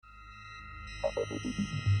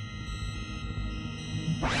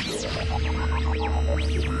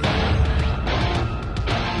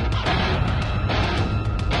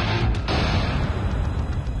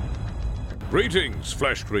Greetings,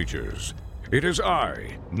 flesh creatures. It is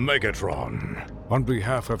I, Megatron. On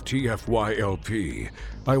behalf of TFYLP,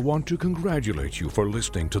 I want to congratulate you for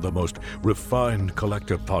listening to the most refined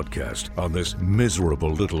collective podcast on this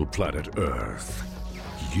miserable little planet Earth.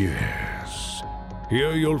 Yes.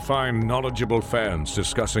 Here you'll find knowledgeable fans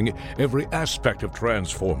discussing every aspect of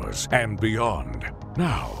Transformers and beyond.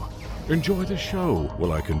 Now, enjoy the show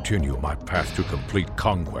while I continue my path to complete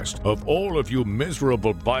conquest of all of you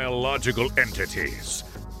miserable biological entities.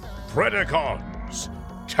 Predacons,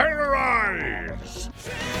 terrorize!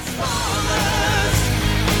 Transformers,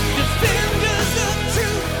 defenders of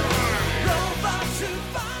truth, robots who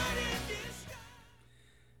fight in disguise.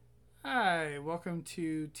 Hi, welcome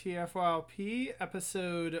to TFYLP,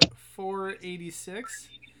 episode 486.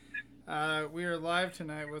 We are live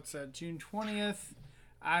tonight, June 20th.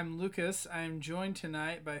 I'm Lucas. I'm joined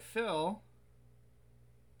tonight by Phil.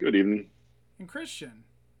 Good evening. And Christian.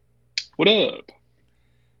 What up?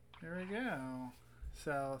 There we go.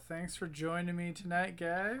 So, thanks for joining me tonight,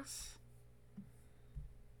 guys.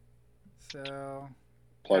 So,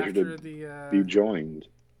 Pleasure to be joined.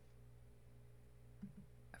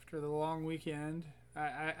 After the long weekend,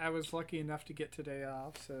 I was lucky enough to get today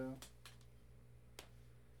off, so.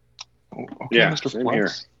 Oh, okay, Yeah, Mr. same Flex.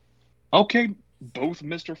 here. Okay, both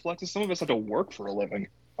Mr. Flexes. Some of us have to work for a living.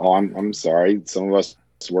 Oh, I'm sorry. Some of us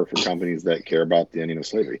work for companies that care about the ending of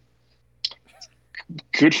slavery.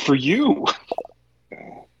 Good for you.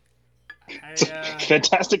 It's a I,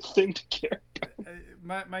 fantastic thing to care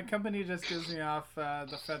about. my company just gives me off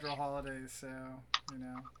the federal holidays, so, you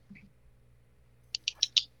know.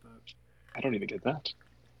 But, I don't even get that.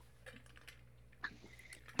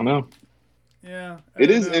 I know. yeah. It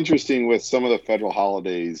is interesting with some of the federal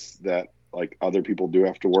holidays that like other people do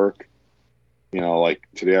have to work. You know, like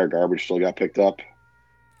today our garbage still got picked up.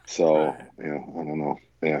 So, Right. you know, I don't know.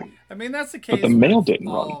 Yeah. I mean, that's the case the mail with didn't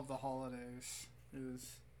all run. of the holidays.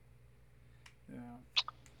 Is, yeah.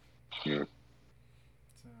 Yeah.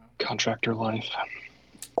 So, Contractor life.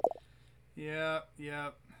 yeah.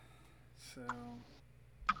 So,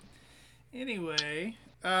 anyway,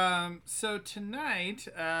 so tonight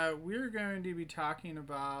we're going to be talking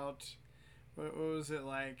about what was it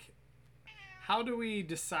like? How do we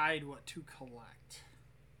decide what to collect?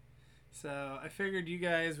 So I figured you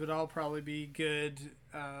guys would all probably be good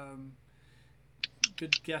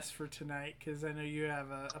guests for tonight, because I know you have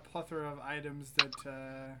a plethora of items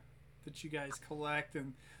that you guys collect,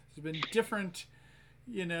 and there's been different,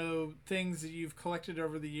 you know, things that you've collected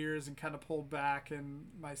over the years and kind of pulled back, and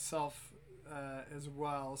myself as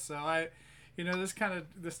well. So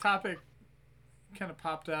this topic kind of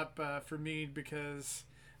popped up for me because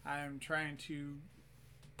I'm trying to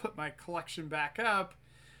put my collection back up,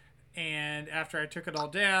 and after I took it all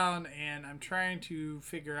down, and I'm trying to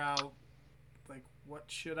figure out, like, what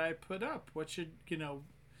should I put up? What should, you know,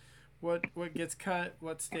 what gets cut,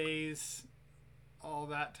 what stays, all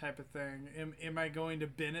that type of thing. Am I going to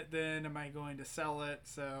bin it then? Am I going to sell it?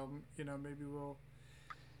 So, you know, maybe we'll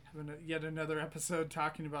have yet another episode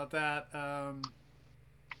talking about that.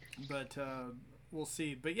 But we'll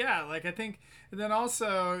see. But yeah, like, I think, and then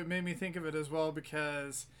also it made me think of it as well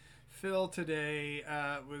because Phil today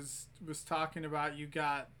was talking about, you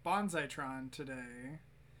got Bonsaitron today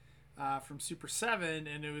from Super 7,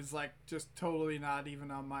 and it was like just totally not even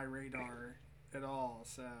on my radar at all.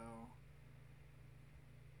 So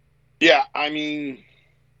Yeah, I mean,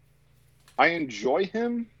 I enjoy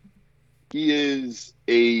him. He is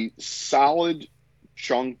a solid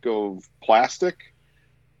chunk of plastic.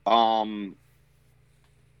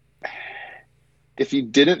 If he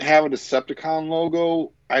didn't have a Decepticon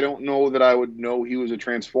logo, I don't know that I would know he was a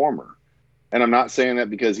Transformer. And I'm not saying that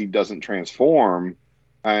because he doesn't transform.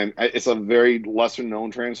 It's a very lesser known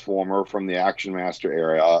Transformer from the Action Master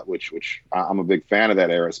era, which I'm a big fan of that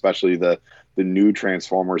era, especially the new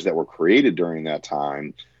Transformers that were created during that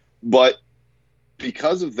time. But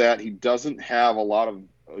because of that, he doesn't have a lot of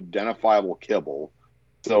identifiable kibble.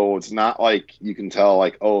 So it's not like you can tell,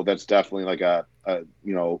 like, oh, that's definitely like a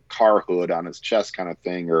you know, car hood on his chest kind of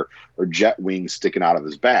thing, or jet wings sticking out of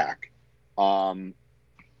his back. And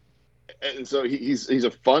so he's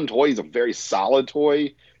a fun toy. He's a very solid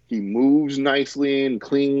toy. He moves nicely and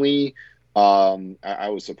cleanly. I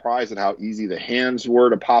was surprised at how easy the hands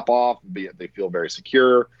were to pop off. They feel very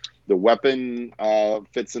secure. The weapon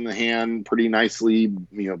fits in the hand pretty nicely,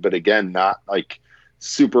 you know, but again, not like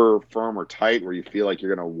super firm or tight where you feel like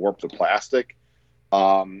you're going to warp the plastic.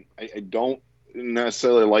 I don't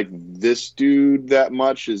necessarily like this dude that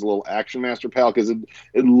much, his little Action Master pal, because it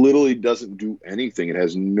literally doesn't do anything. It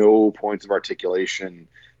has no points of articulation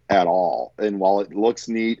at all. And while it looks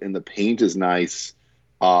neat and the paint is nice,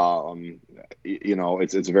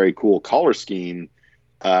 it's a very cool color scheme.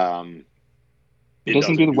 Um, It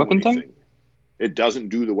doesn't do the weapon thing? anything. It doesn't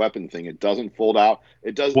do the weapon thing. It doesn't fold out.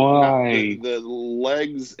 It does not. Why? The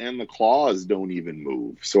legs and the claws don't even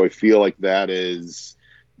move. So I feel like that's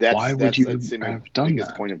Why would you I'd say my have done biggest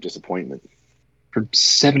that? point of disappointment. For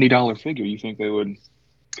 $70 figure, you think they would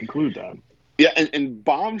include that? Yeah, and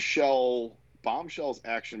Bombshell's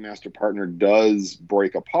Action Master partner does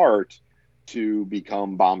break apart to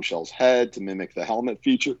become Bombshell's head to mimic the helmet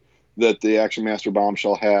feature that the Action Master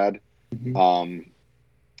Bombshell had. Mhm.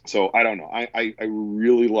 So I don't know. I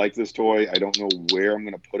really like this toy. I don't know where I'm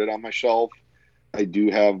going to put it on my shelf. I do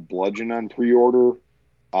have Bludgeon on pre-order.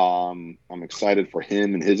 I'm excited for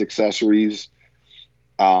him and his accessories.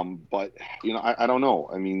 But I don't know.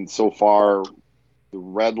 I mean, so far the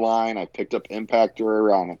red line, I picked up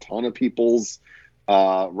Impactor on a ton of people's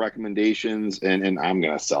recommendations, and I'm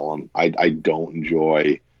gonna sell them. I don't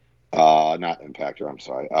enjoy not Impactor. I'm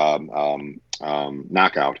sorry.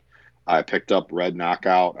 Knockout. I picked up Red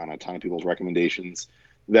Knockout on a ton of people's recommendations.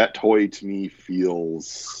 That toy to me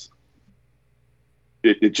feels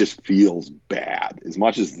it just feels bad. As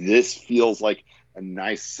much as this feels like a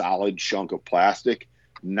nice solid chunk of plastic,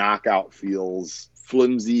 Knockout feels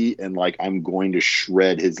flimsy and like I'm going to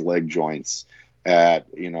shred his leg joints at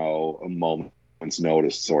a moment's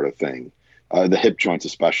notice sort of thing. The hip joints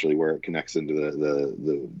especially, where it connects into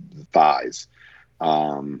the thighs.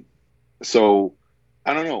 So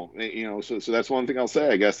I don't know. So that's one thing I'll say,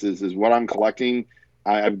 I guess, is what I'm collecting.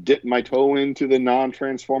 I've dipped my toe into the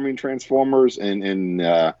non-transforming Transformers, and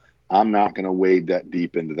I'm not going to wade that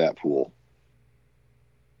deep into that pool.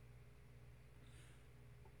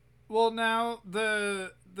 Well, now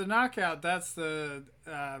the knockout, that's the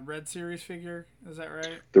Red Series figure. Is that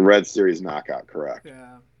right? The Red Series Knockout, correct?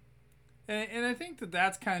 Yeah. And I think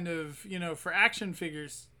that's kind of, for action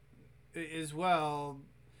figures as well.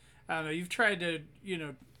 I don't know. You've tried to,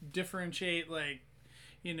 differentiate, like,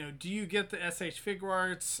 do you get the SH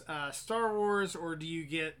Figuarts Star Wars, or do you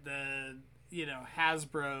get the,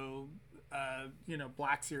 Hasbro,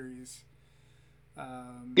 Black Series?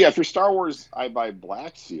 Yeah, for Star Wars, I buy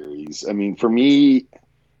Black Series. I mean, for me,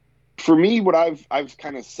 what I've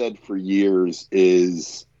kind of said for years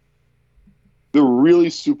is the really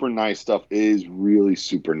super nice stuff is really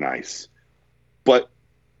super nice, but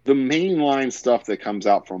the mainline stuff that comes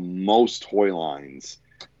out from most toy lines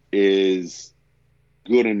is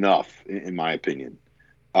good enough, in my opinion.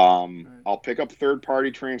 I'll pick up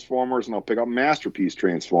third-party Transformers and I'll pick up Masterpiece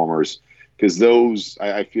Transformers because those,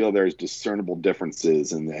 I feel there's discernible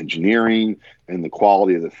differences in the engineering and the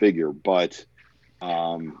quality of the figure. But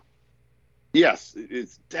yes,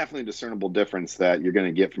 it's definitely a discernible difference that you're going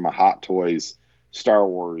to get from a Hot Toys Star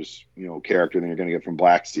Wars, character than you're going to get from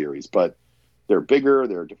Black Series. But they're bigger,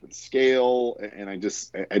 they're a different scale, and I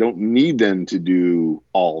don't need them to do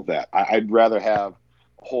all of that. I'd rather have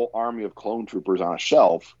a whole army of clone troopers on a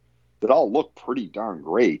shelf that all look pretty darn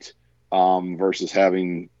great, versus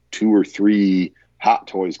having 2 or 3 Hot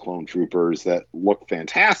Toys clone troopers that look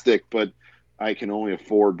fantastic, but I can only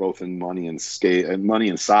afford, both in money and scale and money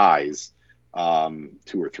and size, 2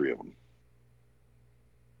 or 3 of them.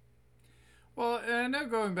 Well, and I know,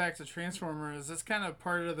 going back to Transformers, that's kind of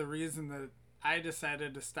part of the reason that I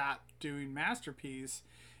decided to stop doing Masterpiece,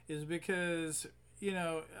 is because,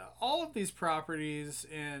 all of these properties,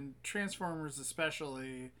 and Transformers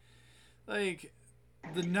especially, like,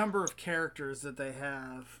 the number of characters that they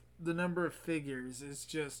have, the number of figures is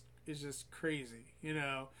just crazy,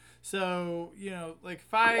 So, like,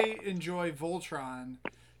 if I enjoy Voltron,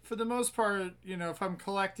 for the most part, if I'm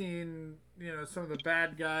collecting, some of the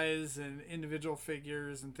bad guys and individual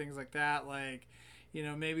figures and things like that, like,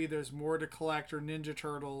 maybe there's more to collect, or Ninja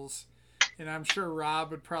Turtles. And I'm sure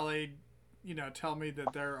Rob would probably, tell me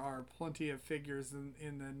that there are plenty of figures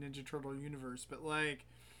in the Ninja Turtle universe. But, like,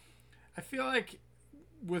 I feel like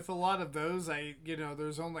with a lot of those,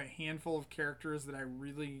 there's only a handful of characters that I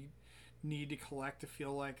really need to collect to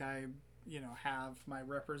feel like I, have my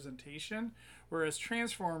representation. Whereas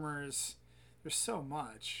Transformers, there's so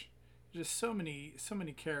much. There's just so many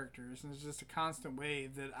characters, and there's just a constant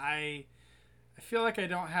wave that I feel like I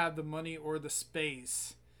don't have the money or the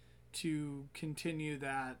space to continue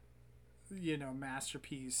that,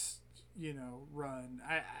 Masterpiece, run.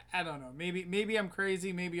 I don't know. Maybe I'm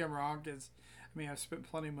crazy. Maybe I'm wrong. Because I've spent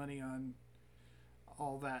plenty of money on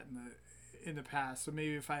all that in the past. So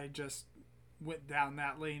maybe if I just, went down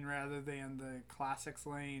that lane rather than the classics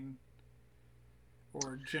lane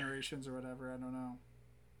or generations or whatever. I don't know.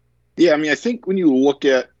 Yeah, I mean, I think when you look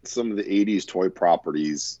at some of the 80s toy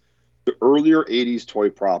properties, the earlier 80s toy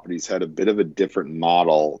properties had a bit of a different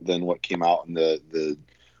model than what came out in the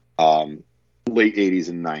late 80s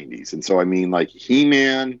and 90s. And so, I mean, like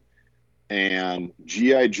He-Man and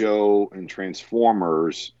G.I. Joe and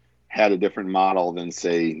Transformers had a different model than,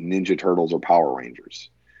 say, Ninja Turtles or Power Rangers.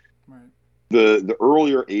 Right. The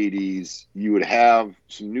earlier 80s, you would have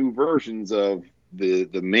some new versions of the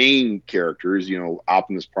main characters, you know,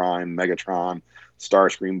 Optimus Prime, Megatron,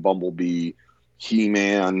 Starscream, Bumblebee,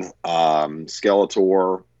 He-Man,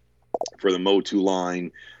 Skeletor for the Motu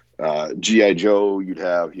line. G.I. Joe, you'd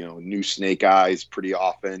have, you know, new Snake Eyes pretty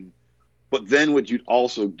often. But then what you'd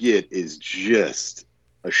also get is just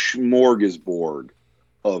a smorgasbord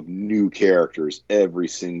of new characters every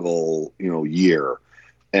single, you know, year.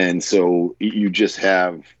 And so you just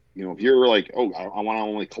have, you know, if you're like, oh, I want to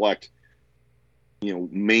only collect, you know,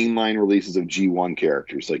 mainline releases of G1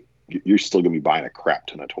 characters, like you're still going to be buying a crap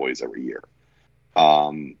ton of toys every year.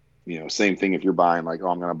 You know, same thing if you're buying like, oh,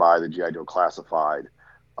 I'm going to buy the G.I. Joe Classified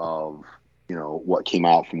of, you know, what came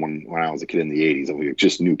out from when I was a kid in the 80s, of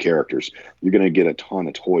just new characters. You're going to get a ton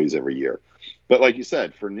of toys every year. But like you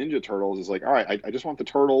said, for Ninja Turtles, it's like, all right, I just want the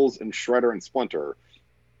Turtles and Shredder and Splinter.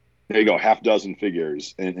 There you go, half dozen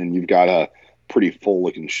figures, and you've got a pretty full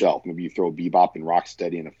looking shelf. Maybe you throw Bebop and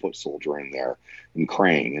Rocksteady and a Foot Soldier in there, and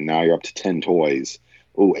Krang, and now you're up to 10 toys.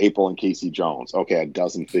 Oh, April and Casey Jones. Okay, a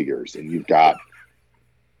dozen figures, and you've got.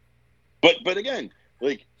 But again,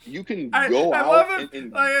 like you can go I out love it.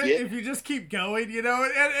 and Like, get. if you just keep going, you know,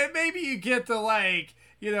 and maybe you get the like,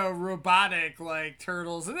 you know, robotic like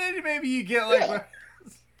turtles, and then maybe you get like. Yeah.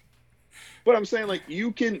 But I'm saying, like,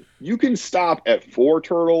 you can stop at 4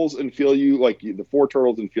 turtles and feel the 4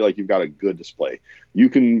 turtles and feel like you've got a good display. You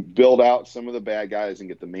can build out some of the bad guys and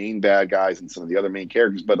get the main bad guys and some of the other main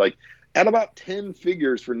characters. But like at about 10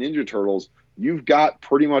 figures for Ninja Turtles, you've got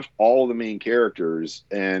pretty much all of the main characters,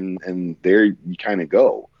 and there you kind of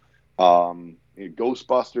go.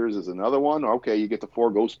 Ghostbusters is another one. Okay, you get the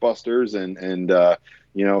 4 Ghostbusters and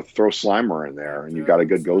you know, throw Slimer in there, and you've got a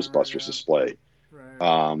good Ghostbusters display.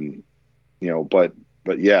 Right. You know, but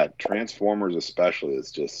yeah, Transformers especially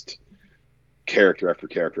is just character after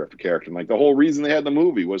character after character. And like the whole reason they had the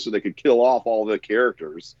movie was so they could kill off all the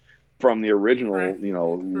characters from the original, Right. you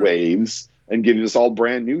know, waves and give us all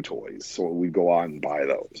brand new toys. So we go out and buy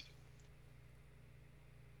those.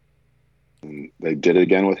 And they did it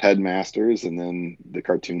again with Headmasters, and then the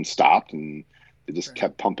cartoon stopped, and they just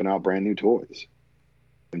kept pumping out brand new toys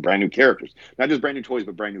and brand new characters. Not just brand new toys,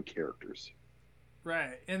 but brand new characters.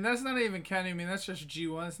 Right, and that's not even counting. I mean, that's just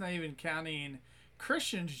G1. It's not even counting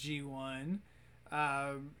Christian's G1.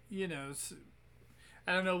 You know,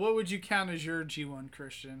 I don't know. What would you count as your G1,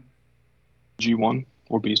 Christian? G1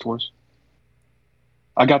 or Beast Wars.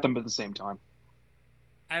 I got them at the same time.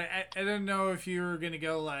 I don't know if you were gonna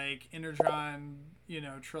go like Energon, you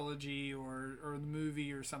know, trilogy or the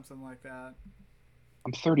movie or something like that.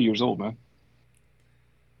 I'm 30 years old, man.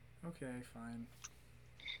 Okay, fine.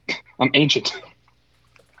 I'm ancient.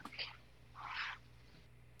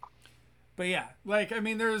 But yeah, like, I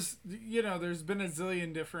mean, there's been a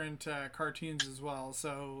zillion different cartoons as well.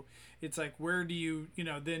 So it's like, where do you,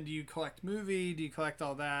 then do you collect movie? Do you collect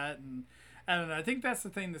all that? And I don't know. I think that's the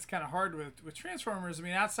thing that's kind of hard with Transformers. I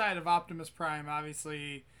mean, outside of Optimus Prime,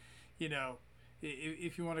 obviously,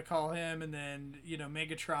 if you want to call him, and then,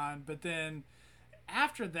 Megatron. But then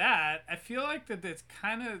after that, I feel like that it's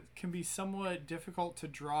kind of can be somewhat difficult to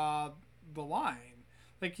draw the line.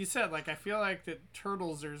 Like you said, like I feel like that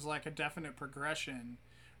Turtles, there's like a definite progression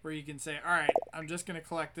where you can say, all right, I'm just going to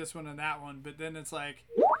collect this one and that one. But then it's like,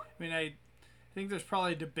 I mean, I think there's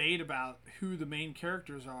probably a debate about who the main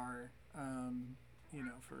characters are,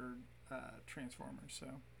 for Transformers. So.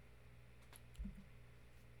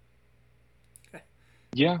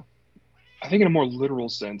 Yeah. I think in a more literal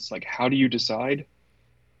sense, like how do you decide?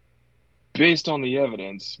 Based on the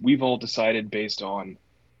evidence, we've all decided based on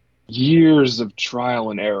years of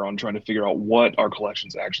trial and error on trying to figure out what our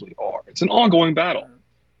collections actually are. It's an ongoing battle.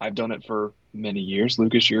 I've done it for many years.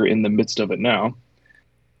 Lucas, you're in the midst of it now.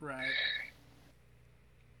 Right.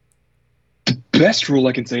 The best rule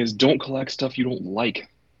I can say is don't collect stuff you don't like.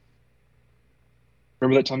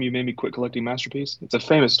 Remember that time you made me quit collecting Masterpiece? It's a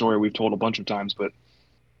famous story we've told a bunch of times, but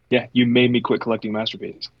yeah, you made me quit collecting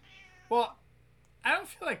Masterpiece. Well, I don't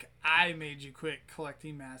feel like I made you quit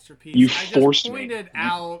collecting Masterpiece. You I forced just pointed me.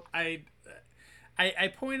 out. I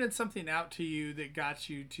pointed something out to you that got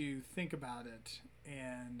you to think about it,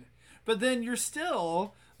 but then you're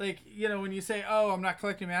still like, you know, when you say, "Oh, I'm not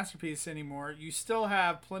collecting Masterpiece anymore," you still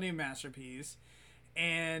have plenty of Masterpiece,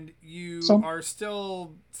 and you So are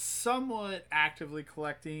still somewhat actively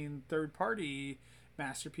collecting third-party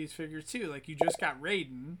Masterpiece figures too. Like you just got I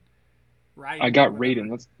Raiden, got whatever.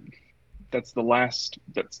 Raiden. That's the last.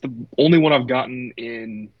 That's the only one I've gotten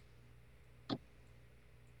in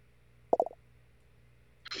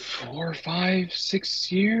 4, 5,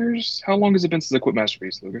 6 years. How long has it been since I quit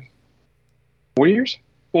Masterpiece, Lucas? 4 years?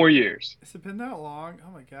 4 years. Has it been that long?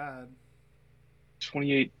 Oh my god.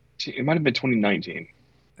 2018. It might have been 2019.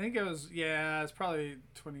 I think it was, yeah, it's probably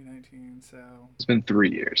 2019. So It's been 3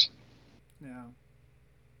 years. yeah.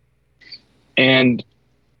 And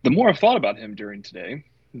the more I've thought about him during today,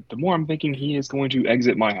 the more I'm thinking he is going to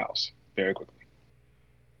exit my house very quickly.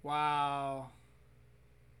 Wow.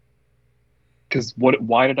 Because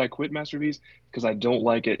why did I quit Masterpiece? Because I don't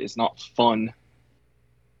like it. It's not fun.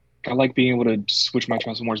 I like being able to switch my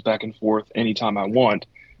Transformers back and forth anytime I want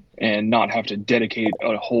and not have to dedicate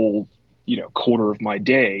a whole, quarter of my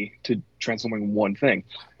day to transforming one thing.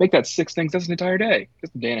 Make that 6 things, that's an entire day.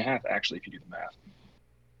 That's a day and a half, actually, if you do the math.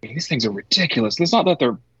 I mean, these things are ridiculous. And it's not that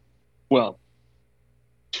they're, well,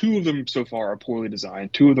 2 of them so far are poorly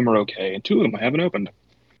designed, 2 of them are okay, and 2 of them I haven't opened.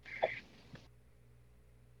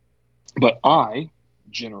 But I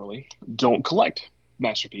generally don't collect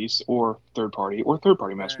Masterpiece or third party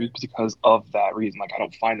Masterpiece Right. because of that reason. Like, I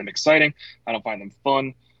don't find them exciting. I don't find them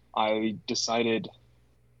fun. I decided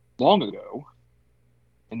long ago,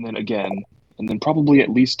 and then again, and then probably at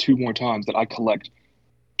least 2 more times, that I collect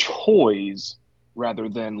toys rather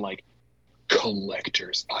than like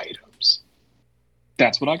collector's items.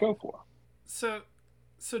 That's what I go for. So,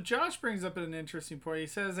 so Josh brings up an interesting point. He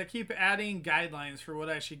says, "I keep adding guidelines for what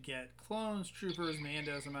I should get: clones, troopers,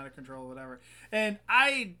 Mandos, I'm out of control, whatever." And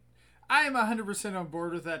I am 100% on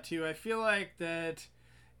board with that too. I feel like that,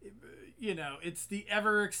 you know, it's the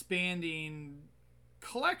ever expanding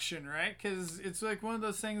collection, right? Because it's like one of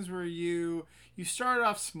those things where you start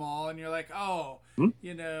off small and you're like, oh, Hmm?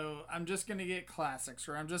 you know, I'm just gonna get classics,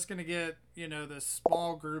 or I'm just gonna get, you know, this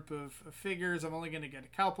small group of figures. I'm only gonna get a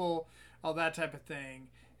couple, all that type of thing.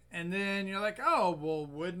 And then you're like, oh, well,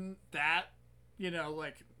 wouldn't that, you know,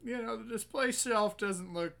 like, you know, the display shelf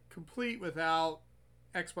doesn't look complete without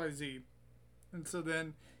XYZ. And so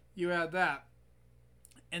then you add that.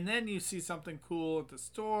 And then you see something cool at the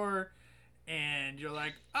store and you're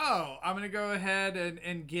like, oh, I'm going to go ahead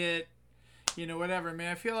and get, you know, whatever. I mean,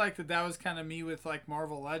 I feel like that was kind of me with like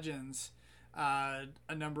Marvel Legends a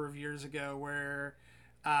number of years ago where,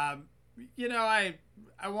 you know, I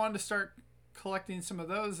wanted to start collecting some of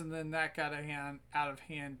those, and then that got out of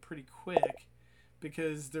hand pretty quick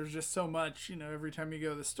because there's just so much, you know, every time you go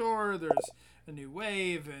to the store, there's a new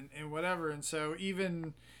wave and whatever. And so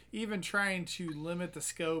even trying to limit the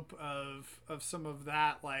scope of some of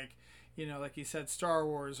that, like, you know, like you said, Star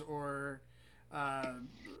Wars or uh,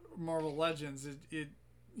 Marvel Legends, it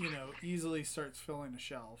you know, easily starts filling a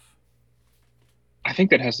shelf. I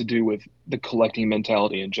think that has to do with the collecting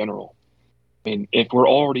mentality in general. I mean, if we're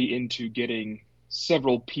already into getting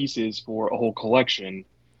several pieces for a whole collection,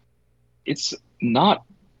 it's not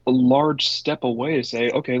a large step away to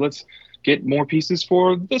say, okay, let's get more pieces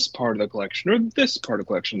for this part of the collection or this part of the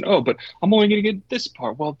collection. Oh, but I'm only going to get this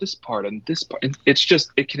part. Well, this part and this part. And it's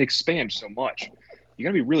just, it can expand so much. You got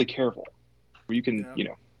to be really careful or you can,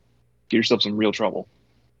 Yeah. get yourself some real trouble.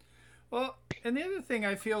 Well, and the other thing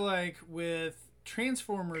I feel like with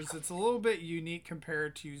Transformers, it's a little bit unique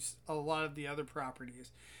compared to a lot of the other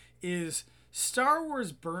properties, is Star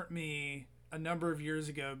Wars burnt me a number of years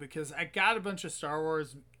ago because I got a bunch of Star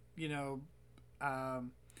Wars, you know, I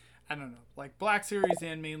don't know, like Black Series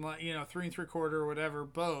and mainline, you know, 3 3/4 or whatever,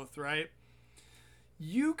 both, right?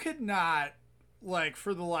 You could not, like,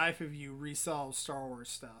 for the life of you, resell Star Wars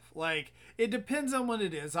stuff. Like, it depends on what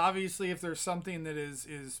it is. Obviously, if there's something that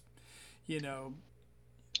is you know,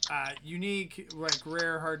 unique, like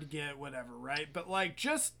rare, hard to get, whatever, right? But like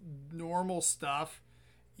just normal stuff,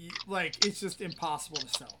 like it's just impossible to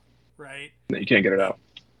sell, right? You can't get it out.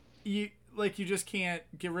 You just can't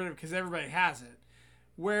get rid of it because everybody has it.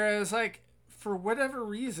 Whereas like for whatever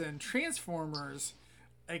reason, Transformers,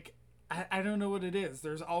 like I don't know what it is.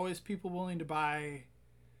 There's always people willing to buy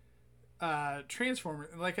Transformers.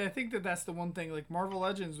 Like I think that's the one thing. Like Marvel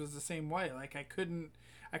Legends was the same way. Like I couldn't,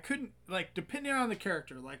 like, depending on the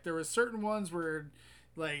character, like there was certain ones where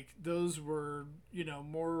like those were, you know,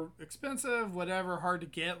 more expensive, whatever, hard to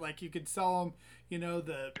get. Like you could sell them, you know,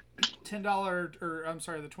 the $10 or I'm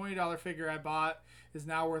sorry, the $20 figure I bought is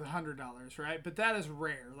now worth $100, right? But that is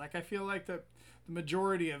rare. Like I feel like the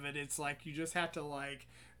majority of it, it's like you just have to like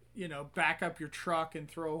back up your truck and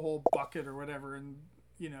throw a whole bucket or whatever and,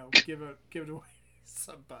 give it away to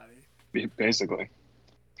somebody. Basically.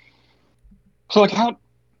 So like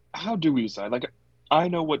how do we decide? Like I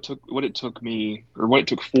know what it took me or what it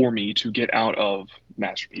took for me to get out of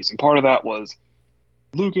Masterpiece. And part of that was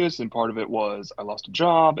Lucas, and part of it was I lost a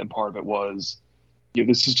job, and part of it was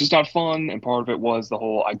this is just not fun, and part of it was the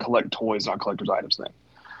whole I collect toys, not collector's items thing.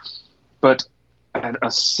 But at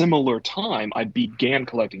a similar time, I began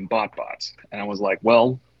collecting bots, and I was like,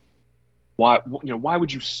 well, why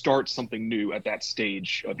would you start something new at that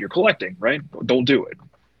stage of your collecting, right? Don't do it.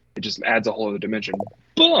 It just adds a whole other dimension.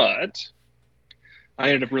 But I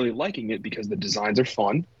ended up really liking it because the designs are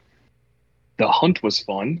fun. The hunt was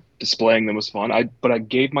fun. Displaying them was fun. But I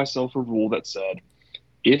gave myself a rule that said,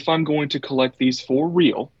 if I'm going to collect these for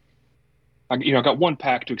real, I got one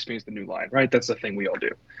pack to experience the new line, right? That's the thing we all do.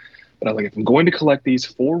 But I was like, if I'm going to collect these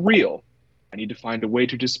for real, I need to find a way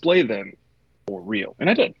to display them for real. And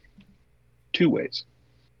I did. 2 ways.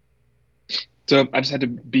 So I just had to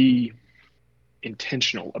be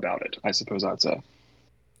intentional about it, I suppose I'd say.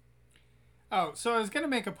 Oh, so I was going to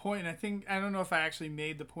make a point. I don't know if I actually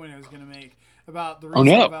made the point I was going to make about the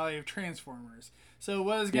resale value of Transformers. So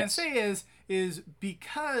what I was going to say is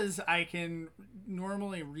because I can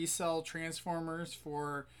normally resell Transformers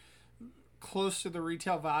for close to the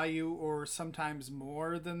retail value or sometimes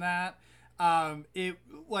more than that,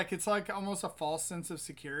 it's like almost a false sense of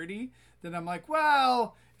security. Then I'm like,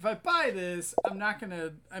 well, if I buy this,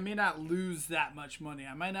 I may not lose that much money.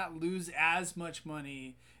 I might not lose as much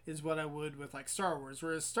money as what I would with like Star Wars.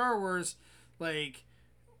 Whereas Star Wars, like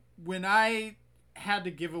when I had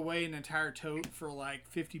to give away an entire tote for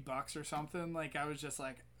like $50 or something, like I was just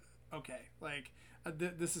like, okay, like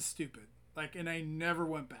this is stupid. Like, and I never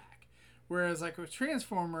went back. Whereas like with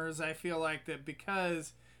Transformers, I feel like that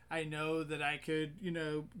because I know that I could,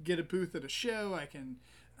 get a booth at a show, I can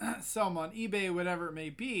sell them on eBay, whatever it may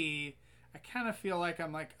be. I kind of feel like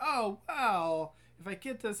I'm like, oh, well, if I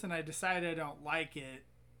get this and I decide I don't like it,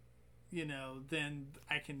 then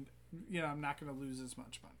I can, I'm not going to lose as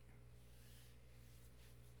much money.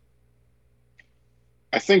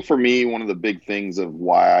 I think for me, one of the big things of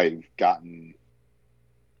why I've gotten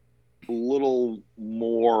a little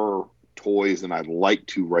more toys than I'd like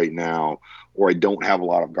to right now, or I don't have a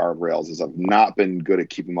lot of guardrails, is I've not been good at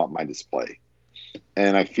keeping up my display.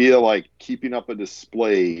 And I feel like keeping up a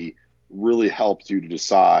display really helps you to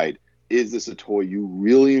decide, is this a toy you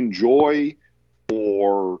really enjoy,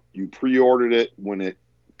 or you pre-ordered it when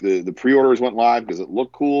the pre-orders went live because it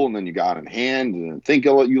looked cool and then you got it in hand and didn't think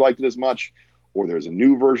you liked it as much, or there's a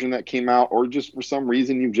new version that came out, or just for some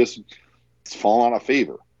reason it's fallen out of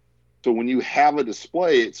favor. So when you have a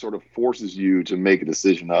display, it sort of forces you to make a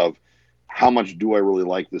decision of how much do I really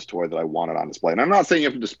like this toy that I want it on display. And I'm not saying you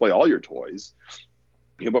have to display all your toys,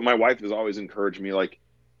 but my wife has always encouraged me, like,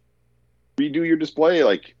 redo your display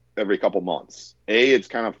like every couple months. A, it's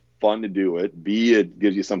kind of fun to do it. B, it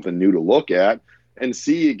gives you something new to look at. And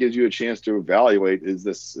C, it gives you a chance to evaluate, is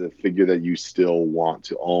this a figure that you still want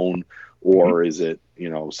to own, or is it,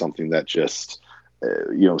 something that just,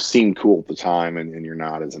 seemed cool at the time and you're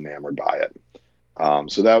not as enamored by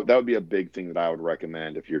it. So that would be a big thing that I would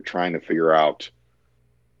recommend if you're trying to figure out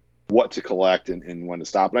what to collect and when to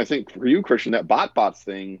stop. And I think for you, Christian, that bots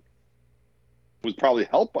thing was probably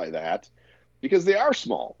helped by that because they are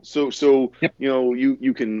small. So yep.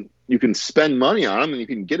 You can spend money on them and you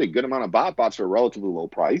can get a good amount of bots for a relatively low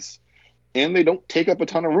price, and they don't take up a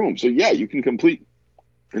ton of room. So yeah, you can complete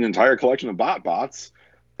an entire collection of bots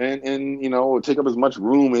and take up as much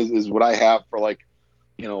room as what I have for like,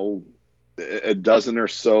 a dozen or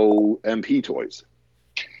so MP toys.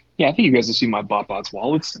 Yeah, I think you guys have seen my bots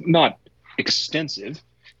wall. It's not extensive,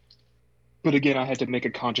 but again, I had to make a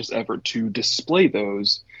conscious effort to display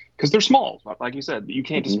those because they're small. Like you said, you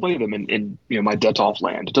can't display them in my Detolf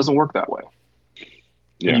land. It doesn't work that way.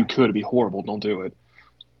 Yeah. And you could. It'd be horrible. Don't do it.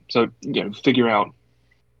 So, figure out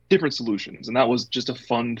different solutions. And that was just a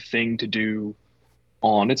fun thing to do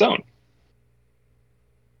on its own.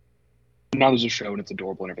 Now there's a show and it's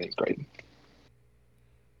adorable and everything's great.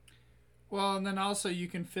 Well, and then also you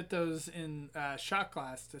can fit those in shot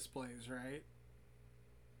glass displays, right?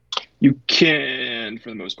 You can, for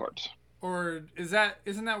the most part. Or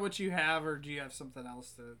isn't that what you have, or do you have something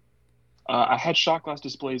else to? I had shot glass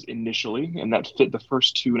displays initially, and that fit the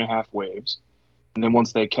first 2.5 waves. And then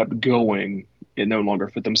once they kept going, it no longer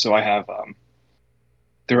fit them. So I have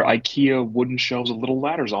they're IKEA wooden shelves with little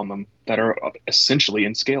ladders on them that are essentially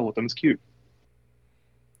in scale with them. It's cute.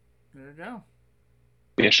 There you go.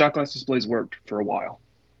 Yeah, shot glass displays worked for a while.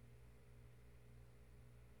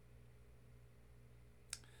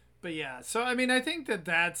 but yeah, so I mean, I think that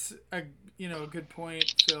that's a a good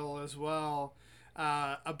point, Phil, as well,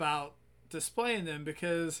 about displaying them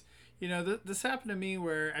because this happened to me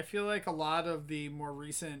where I feel like a lot of the more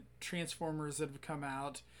recent Transformers that have come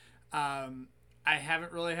out, I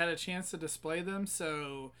haven't really had a chance to display them.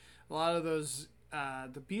 So a lot of those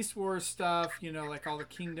the Beast Wars stuff, like all the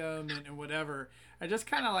Kingdom and whatever, I just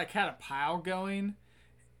kind of like had a pile going,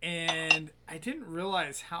 and I didn't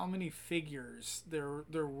realize how many figures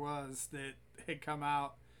there was that had come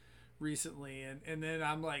out recently, and then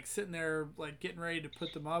I'm like sitting there like getting ready to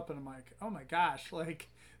put them up, and I'm like, oh my gosh, like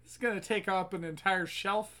this is gonna take up an entire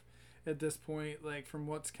shelf at this point, like from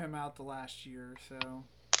what's come out the last year. So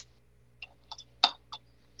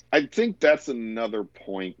I think that's another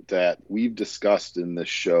point that we've discussed in this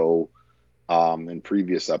show, in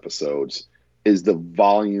previous episodes, is the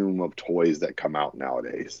volume of toys that come out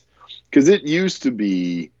nowadays. Because it used to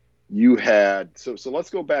be you had so let's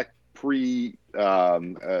go back pre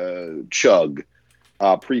Chug,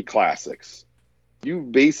 pre classics. You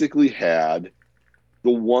basically had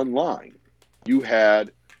the one line. You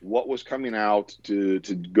had what was coming out to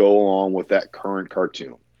go along with that current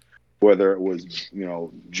cartoon. Whether it was,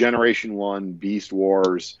 Generation 1, Beast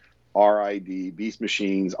Wars, RID, Beast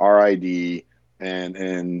Machines, RID,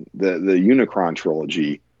 and the Unicron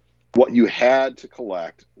trilogy, what you had to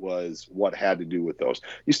collect was what had to do with those.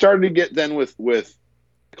 You started to get then with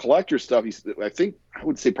collector stuff. I think I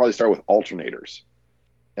would say probably start with alternators.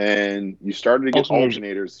 And you started to get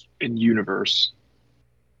alternators in Universe.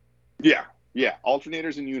 Yeah,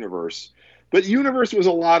 alternators in Universe. But Universe was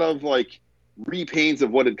a lot of like repaints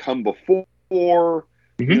of what had come before.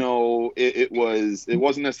 Mm-hmm. It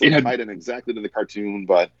wasn't necessarily tied in exactly to the cartoon,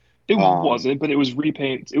 but it wasn't. But it was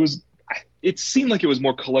repaints. It seemed like it was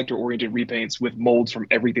more collector oriented repaints with molds from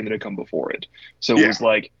everything that had come before it. So it was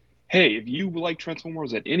like, hey, if you like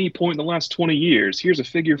Transformers at any point in the last 20 years, here's a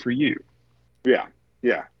figure for you. Yeah.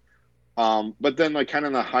 But then like kind of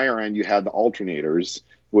in the higher end, you had the alternators,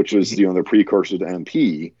 which was the precursor to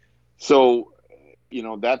MP. So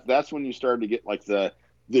that's when you started to get like the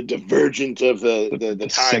divergent of the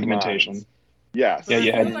segmentation. Yes. Yeah,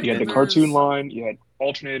 you had the cartoon line, you had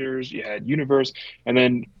alternators, you had Universe, and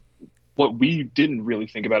then what we didn't really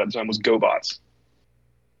think about at the time was GoBots.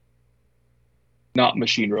 Not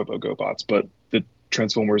Machine Robo GoBots, but the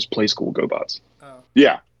Transformers Play School GoBots. Oh.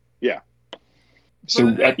 Yeah.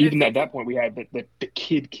 So even at that point, we had the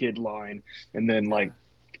kid line, and then like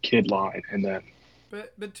the kid line, and then.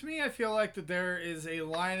 But to me, I feel like that there is a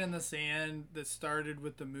line in the sand that started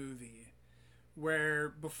with the movie, where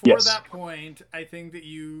before that point, I think that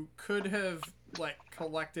you could have like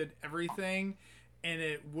collected everything, and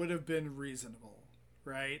it would have been reasonable,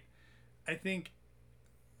 right? I think,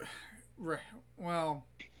 well,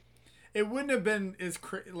 it wouldn't have been as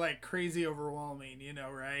crazy overwhelming,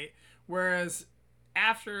 right? Whereas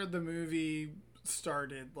after the movie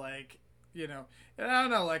started, like, and I don't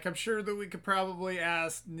know, like, I'm sure that we could probably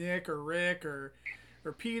ask Nick or Rick or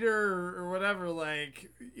Peter or whatever, like,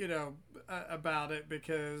 about it,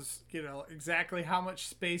 because, exactly how much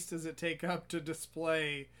space does it take up to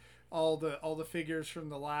display all the figures from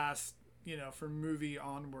the last, from movie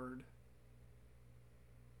onward.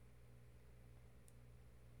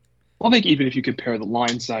 Well, I think even if you compare the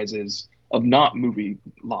line sizes of not movie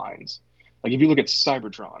lines, like if you look at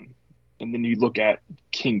Cybertron and then you look at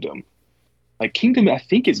Kingdom, like Kingdom I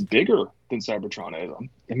think is bigger than Cybertron is.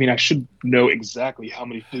 I mean, I should know exactly how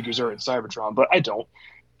many figures are in Cybertron, but I don't.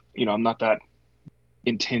 I'm not that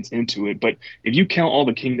intense into it. But if you count all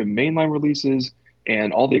the Kingdom mainline releases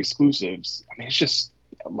and all the exclusives, I mean, it's just,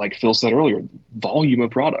 like Phil said earlier, volume of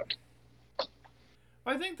product.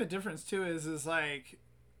 I think the difference too is like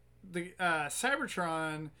the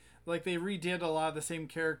Cybertron, like they redid a lot of the same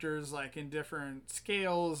characters, like in different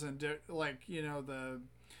scales and like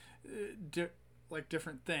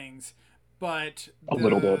different things, but a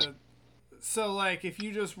little bit. So like if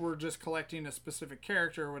you were just collecting a specific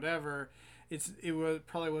character or whatever, it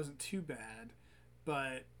probably wasn't too bad,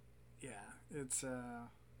 but yeah, it's or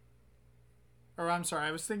I'm sorry,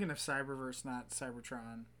 I was thinking of Cyberverse, not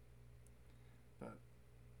Cybertron. But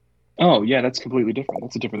oh yeah, that's completely different.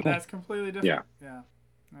 That's a different thing. That's completely different. Yeah.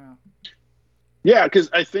 Yeah, because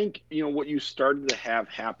I think what you started to have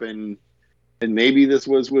happen, and maybe this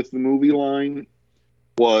was with the movie line,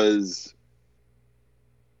 was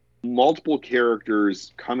multiple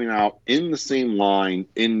characters coming out in the same line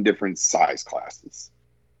in different size classes.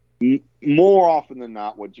 More often than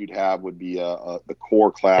not, what you'd have would be the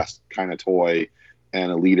core class kind of toy and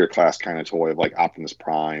a leader class kind of toy of like Optimus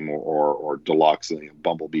Prime or Deluxe. And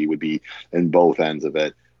Bumblebee would be in both ends of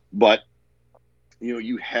it. But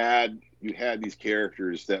you had these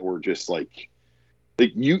characters that were just like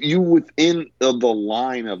you within the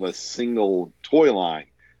line of a single toy line,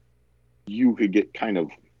 you could get kind of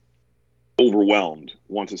overwhelmed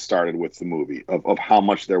once it started with the movie of how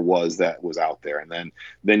much there was that was out there, and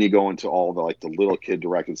then you go into all the like the little kid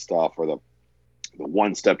directed stuff or the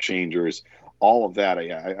one step changers, all of that.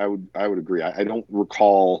 I would agree. I don't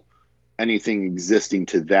recall anything existing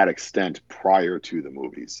to that extent prior to the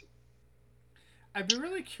movies. I'd be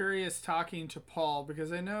really curious talking to Paul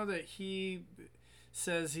because I know that he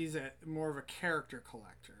says he's more of a character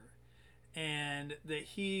collector, and that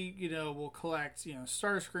he will collect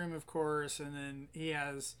Starscream, of course, and then he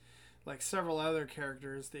has like several other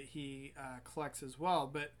characters that he collects as well.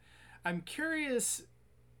 But I'm curious,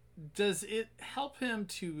 does it help him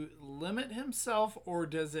to limit himself, or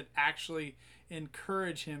does it actually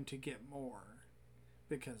encourage him to get more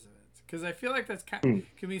because of it? Because I feel like that's can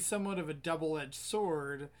be somewhat of a double-edged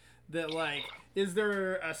sword. That like, is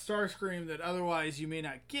there a Starscream that otherwise you may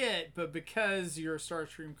not get, but because you're a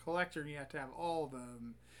Starscream collector and you have to have all of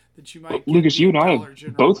them, that you might get Lucas, the you and I Dollar have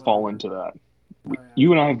General both or fallen whatever. into that. Oh, yeah.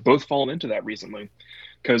 You and I have both fallen into that recently,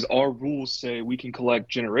 because our rules say we can collect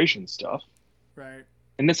generation stuff, Right.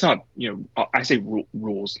 and that's not, I say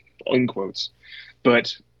rules in quotes,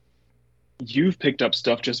 but you've picked up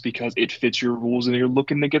stuff just because it fits your rules and you're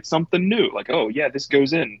looking to get something new. Like, oh yeah, this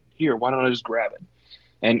goes in here. Why don't I just grab it?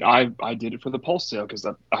 And I did it for the Pulse sale because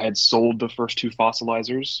I had sold the first two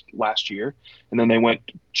fossilizers last year, and then they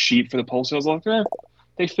went cheap for the Pulse sales. I was like,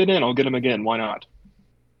 they fit in. I'll get them again. Why not?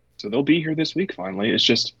 So they'll be here this week finally. It's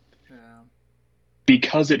just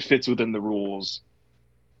because it fits within the rules,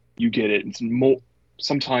 you get it. It's more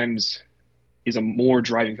sometimes is a more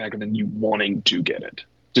driving factor than you wanting to get it.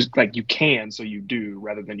 Just like you can, so you do,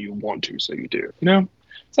 rather than you want to, so you do. Does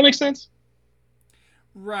that make sense?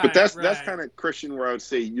 Right. But that's right. kind of Christian, where I would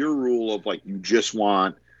say your rule of like you just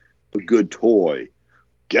want a good toy.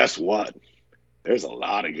 Guess what? There's a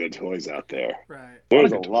lot of good toys out there. Right.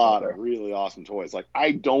 There's a lot of really awesome toys. Like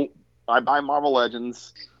I buy Marvel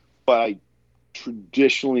Legends, but I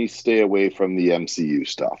traditionally stay away from the MCU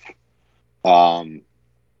stuff. But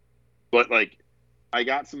like I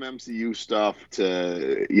got some MCU stuff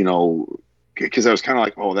to because I was kind of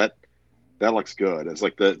like, oh, that looks good. It's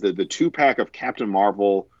like the 2-pack of Captain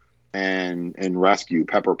Marvel and Rescue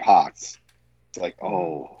Pepper Potts. It's like,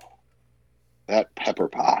 oh, that Pepper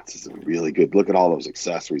Potts is a really good. Look at all those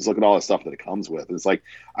accessories. Look at all the stuff that it comes with. And it's like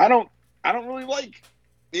I don't really like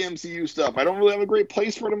the MCU stuff. I don't really have a great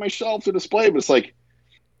place for it on my shelf to display. But it's like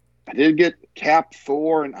I did get Cap,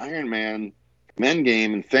 Thor, and Iron Man,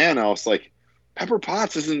 Endgame, and Thanos. Like Pepper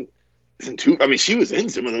Potts isn't too. I mean, she was in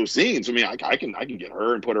some of those scenes. I mean, I can get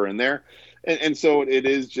her and put her in there. And so it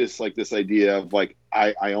is just like this idea of like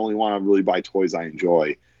I only want to really buy toys I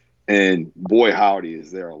enjoy, and boy howdy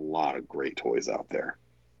is there a lot of great toys out there.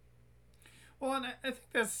 Well, and I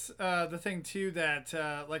think that's the thing too, that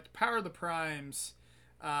like Power of the Primes,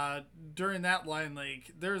 during that line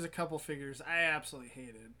leak, there's a couple figures I absolutely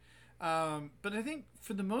hated. But I think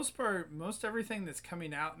for the most part, most everything that's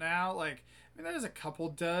coming out now, like, I mean, there's a couple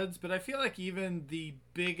duds, but I feel like even the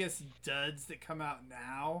biggest duds that come out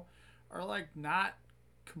now are like not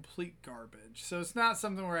complete garbage. So it's not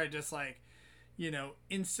something where I just like,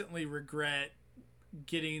 instantly regret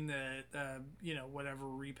getting the, whatever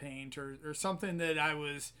repaint or something that I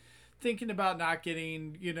was thinking about not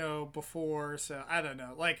getting, before. So I don't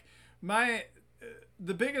know. Like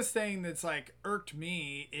the biggest thing that's like irked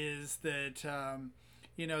me is that,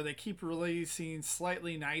 they keep releasing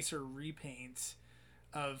slightly nicer repaints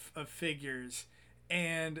of figures,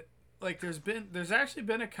 and like there's actually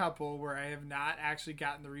been a couple where I have not actually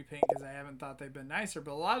gotten the repaint because I haven't thought they've been nicer,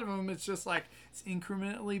 but a lot of them it's just like it's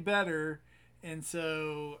incrementally better, and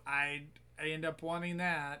so I end up wanting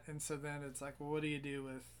that, and so then it's like, well, what do you do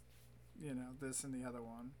with this and the other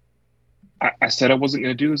one? I said I wasn't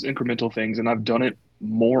going to do those incremental things, and I've done it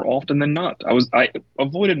more often than not. I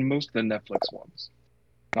avoided most of the Netflix ones,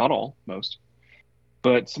 not all, most,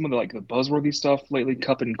 but some of the like the buzzworthy stuff lately.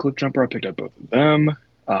 Cup and Cliff Jumper, I picked up both of them.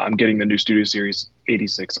 I'm getting the new Studio Series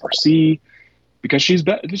 86 RC because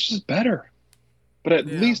it's just better. But at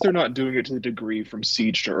least they're not doing it to the degree from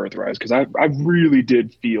Siege to Earthrise, because I really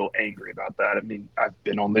did feel angry about that. I mean, I've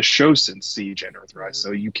been on this show since Siege and Earthrise,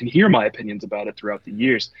 so you can hear my opinions about it throughout the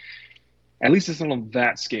years. At least it's not on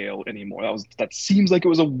that scale anymore. That seems like it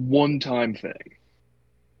was a one-time thing.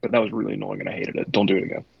 But that was really annoying, and I hated it. Don't do it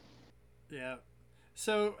again. Yeah.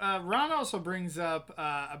 So Ron also brings up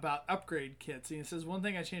about upgrade kits. He says, one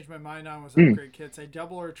thing I changed my mind on was upgrade kits. I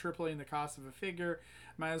double or tripling the cost of a figure.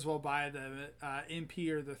 might as well buy the MP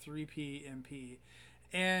or the 3P MP.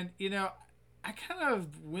 And I kind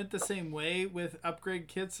of went the same way with upgrade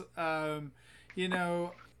kits. A few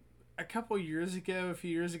years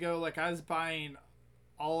ago, like I was buying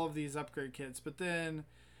all of these upgrade kits, but then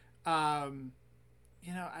I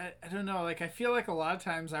don't know, like I feel like a lot of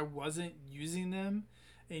times I wasn't using them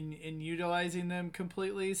and utilizing them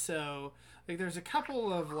completely. So like there's a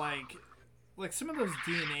couple of like some of those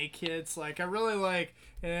DNA kits, like I really like,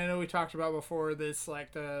 and I know we talked about before this,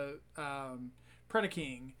 like the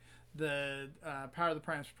Predaking, the Power of the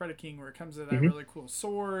Primes Predaking, where it comes with that really cool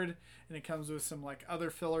sword, and it comes with some like other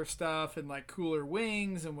filler stuff and like cooler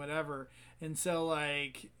wings and whatever. And so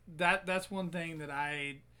like that's one thing that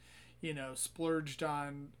I splurged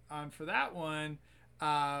on for that one.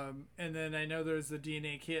 And then I know there's the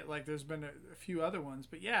DNA kit, like there's been a few other ones,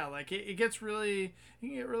 but yeah, like it gets really, you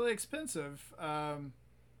can get really expensive.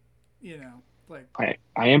 Like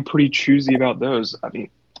I am pretty choosy about those. I mean,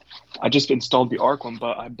 I just installed the Arc one,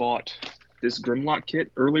 but I bought this Grimlock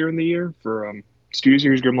kit earlier in the year for Studio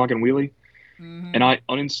Series Grimlock and Wheelie, and I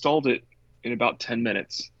uninstalled it in about 10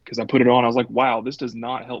 minutes because I put it on. I was like, wow, this does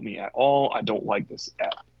not help me at all. I don't like this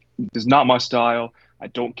app. This is not my style. I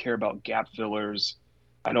don't care about gap fillers.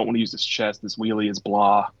 I don't want to use this chest. This wheelie is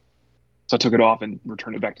blah. So I took it off and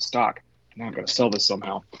returned it back to stock. Now I've got to sell this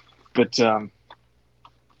somehow. But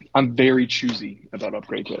I'm very choosy about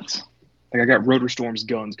upgrade kits. Like I got Rotor Storm's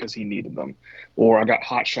guns because he needed them. Or I got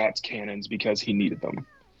Hot Shots cannons because he needed them.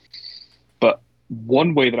 But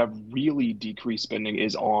one way that I've really decreased spending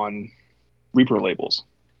is on Reaper labels.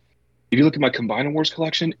 If you look at my Combiner Wars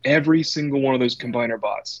collection, every single one of those Combiner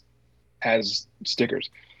bots has stickers.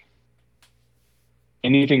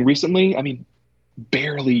 Anything recently? I mean,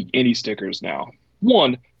 barely any stickers now.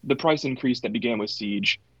 One, the price increase that began with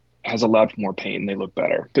Siege has allowed for more paint and they look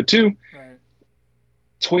better. But two, right.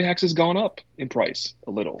 Toy Hacks has gone up in price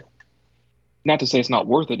a little. Not to say it's not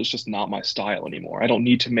worth it, it's just not my style anymore. I don't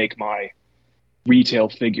need to make my retail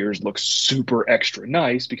figures look super extra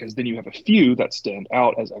nice because then you have a few that stand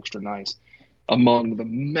out as extra nice among the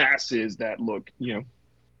masses that look,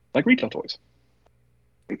 like retail toys.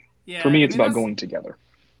 Yeah, For me, it's about going together.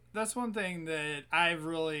 That's one thing that I've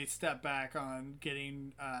really stepped back on,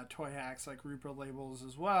 getting Toy Hacks like Reaper labels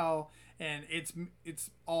as well, and it's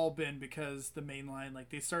all been because the mainline, like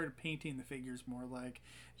they started painting the figures more. Like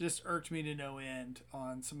it just irked me to no end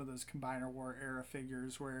on some of those Combiner War era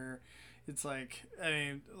figures where it's like, I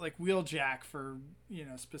mean, like Wheeljack for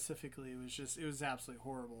specifically, it was absolutely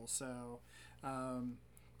horrible. So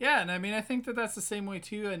yeah, and I mean I think that's the same way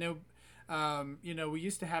too. I know. We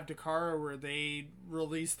used to have Takara where they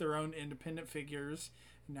released their own independent figures.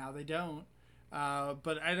 Now they don't.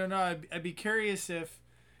 But I don't know. I'd be curious if,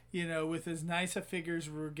 with as nice of figures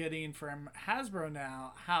we're getting from Hasbro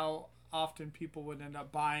now, how often people would end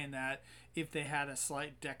up buying that if they had a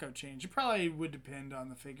slight deco change. It probably would depend on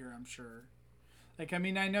the figure, I'm sure. Like, I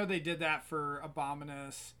mean, I know they did that for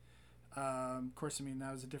Abominus. Of course, I mean,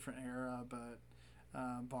 that was a different era, but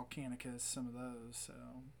Volcanicus, some of those, so...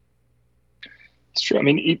 It's true. I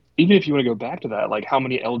mean, even if you want to go back to that, like how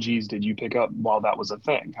many LGs did you pick up while that was a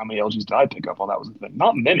thing? How many LGs did I pick up while that was a thing?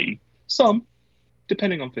 Not many. Some,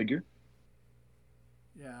 depending on figure.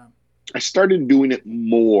 Yeah. I started doing it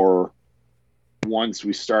more once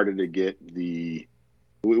we started to get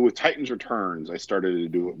with Titans Returns. I started to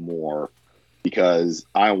do it more because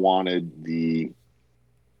I wanted the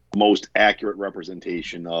most accurate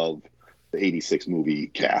representation of the 86 movie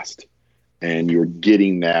cast. And you're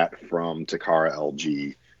getting that from Takara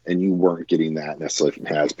LG, and you weren't getting that necessarily from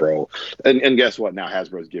Hasbro. And guess what? Now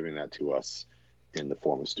Hasbro is giving that to us in the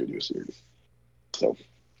form of Studio Series. So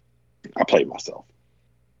I played myself.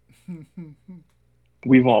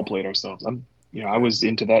 We've all played ourselves. I was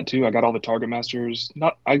into that too. I got all the Target Masters.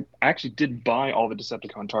 I actually did buy all the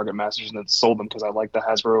Decepticon Target Masters and then sold them because I like the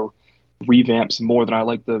Hasbro revamps more than I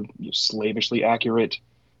like the slavishly accurate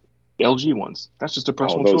LG ones. That's just a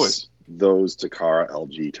personal choice. Those Takara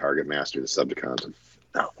LG Target Master Decepticons are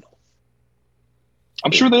phenomenal.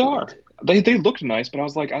 I'm sure they are. They looked nice, but I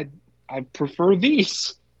was like, I prefer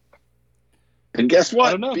these. And guess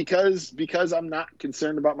what? Because I'm not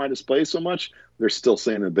concerned about my display so much, they're still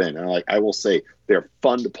staying in the bin. And I will say they're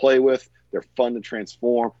fun to play with. They're fun to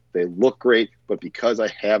transform. They look great. But because I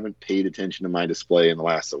haven't paid attention to my display in the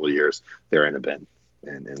last several years, they're in a bin.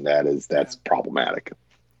 And that's problematic.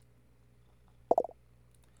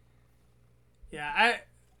 Yeah,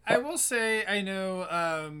 I will say I know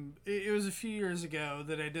it was a few years ago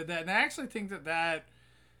that I did that, and I actually think that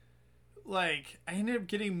like I ended up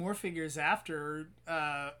getting more figures after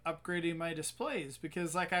upgrading my displays,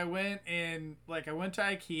 because like I went to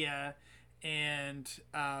IKEA and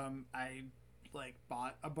I like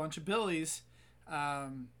bought a bunch of Billies,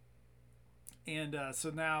 and so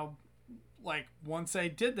now, like once I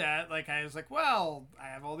did that, like I was like, well, I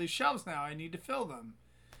have all these shelves now, I need to fill them.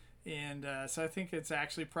 And so I think it's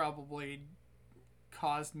actually probably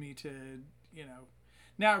caused me to, you know,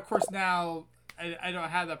 now of course now I don't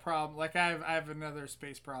have that problem. Like I have another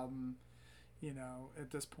space problem, you know, at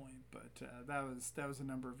this point, but that was a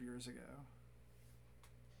number of years ago.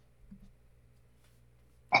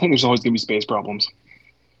 I think there's always going to be space problems.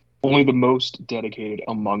 Only the most dedicated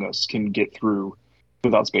among us can get through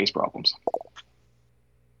without space problems.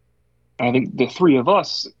 And I think the three of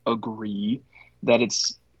us agree that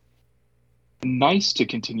it's nice to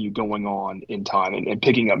continue going on in time and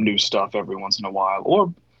picking up new stuff every once in a while,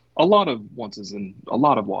 or a lot of onces in a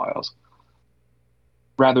lot of whiles,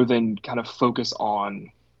 rather than kind of focus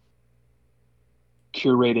on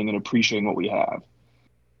curating and appreciating what we have.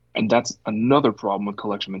 And that's another problem with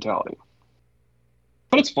collection mentality.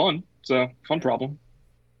 But it's fun. It's a fun problem.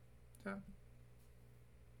 Yeah.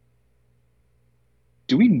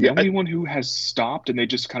 Do we know anyone who has stopped and they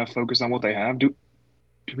just kind of focus on what they have? Do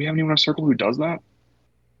we have anyone in our circle who does that?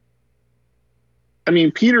 I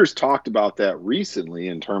mean, Peter's talked about that recently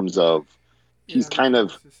in terms of he's kind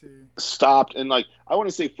of stopped and, like, I want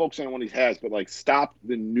to say focusing on what he has, but like stopped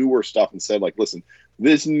the newer stuff and said, like, listen,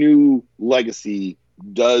 this new legacy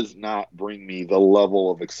does not bring me the level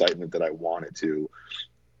of excitement that I want it to.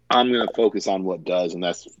 I'm going to focus on what does, and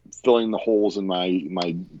that's filling the holes in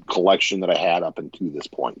my collection that I had up until this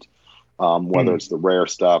point. Whether it's the rare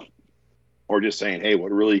stuff or just saying, hey,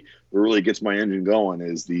 what really gets my engine going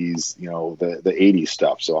is these, you know, the 80s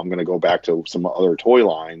stuff. So I'm going to go back to some other toy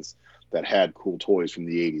lines that had cool toys from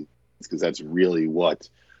the 80s, because that's really what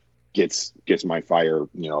gets my fire,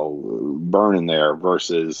 you know, burning there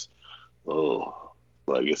versus,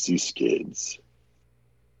 legacy skids.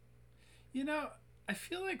 You know, I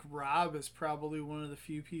feel like Rob is probably one of the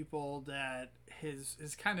few people that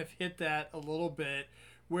has kind of hit that a little bit,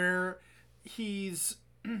 where he's,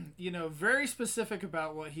 you know, very specific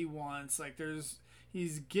about what he wants. Like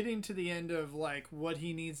he's getting to the end of like what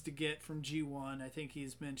he needs to get from G1, I think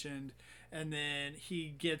he's mentioned, and then he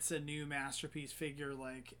gets a new masterpiece figure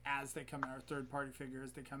like as they come out, third party figure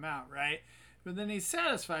as they come out, right? But then he's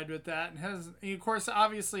satisfied with that, and of course,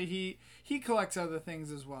 obviously he collects other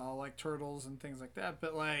things as well, like turtles and things like that.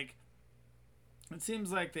 But like, it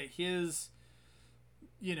seems like that his,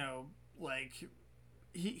 you know, like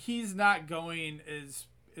he's not going as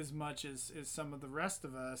much as some of the rest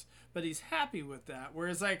of us, but he's happy with that.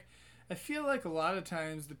 Whereas like, I feel like a lot of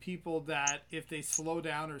times the people that if they slow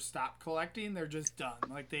down or stop collecting, they're just done.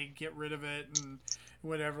 Like they get rid of it and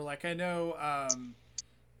whatever. Like I know,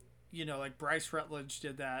 you know, like Bryce Rutledge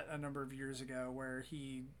did that a number of years ago, where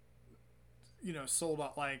he, you know, sold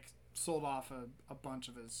off a bunch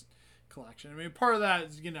of his collection. I mean, part of that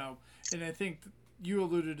is, you know, and I think you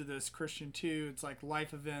alluded to this, Christian, too. It's like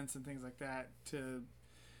life events and things like that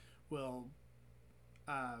will,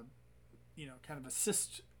 you know, kind of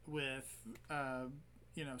assist with,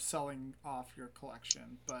 you know, selling off your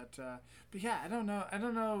collection. But yeah, I don't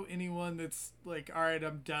know anyone that's like, all right,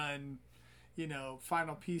 I'm done. You know,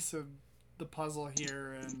 final piece of the puzzle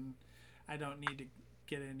here, and I don't need to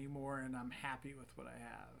get any more, and I'm happy with what I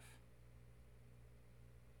have.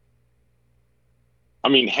 I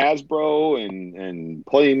mean, Hasbro and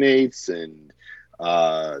Playmates and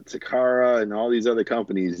Takara and all these other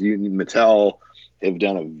companies, Mattel, have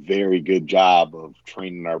done a very good job of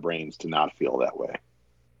training our brains to not feel that way.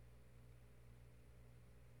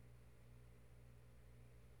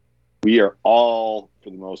 We are all, for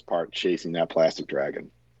the most part, chasing that plastic dragon.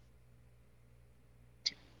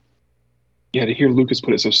 Yeah, to hear Lucas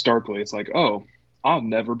put it so starkly, it's like, oh, I'll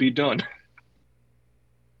never be done.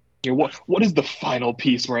 You know, what is the final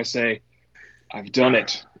piece where I say, I've done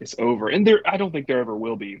it, it's over? And I don't think there ever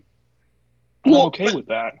will be. I'm okay with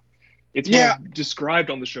that. It's been described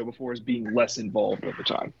on the show before as being less involved over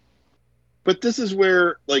time. But this is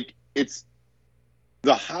where, like, it's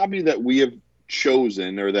the hobby that we have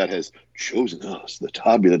chosen, or that has chosen us, the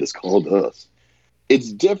hobby that has called us. It's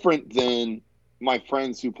different than my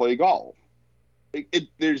friends who play golf.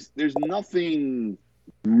 There's nothing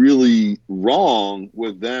really wrong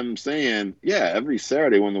with them saying, yeah, every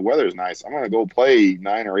Saturday when the weather's nice, I'm going to go play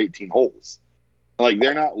 9 or 18 holes. Like,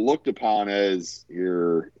 they're not looked upon as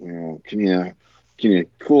can you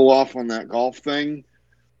cool off on that golf thing?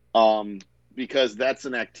 Because that's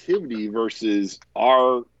an activity versus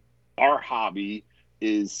our hobby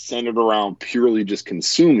is centered around purely just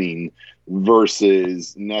consuming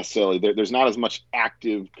versus necessarily there's not as much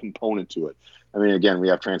active component to it. I mean, again, we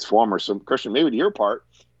have Transformers. So, Christian, maybe to your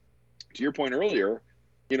point earlier,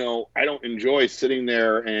 I don't enjoy sitting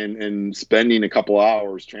there and spending a couple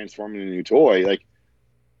hours transforming a new toy. Like,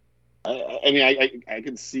 I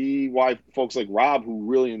can see why folks like Rob, who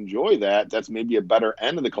really enjoy that's maybe a better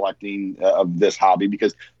end of the collecting of this hobby,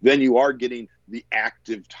 because then you are getting the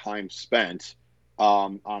active time spent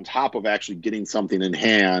on top of actually getting something in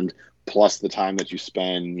hand, plus the time that you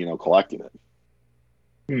spend, collecting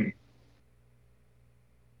it.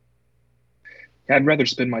 I'd rather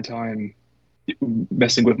spend my time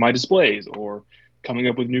messing with my displays or coming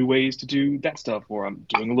up with new ways to do that stuff, or I'm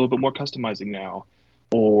doing a little bit more customizing now.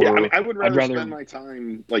 Or yeah, I would rather spend my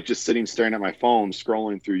time like just sitting staring at my phone,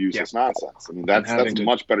 scrolling through useless nonsense. I mean, that's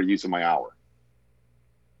much better use of my hour.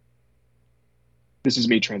 This is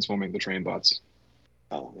me transforming the train bots.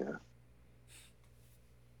 Oh yeah.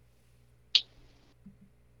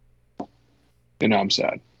 And now I'm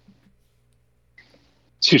sad.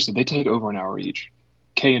 Seriously, they take over an hour each.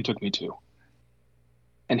 Kayan took me 2.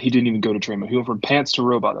 And he didn't even go to train. He went from pants to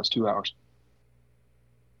robot. That's 2 hours.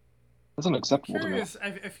 That's unacceptable to me.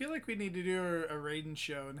 I feel like we need to do a Raiden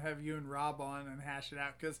show and have you and Rob on and hash it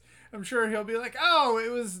out, because I'm sure he'll be like, "Oh,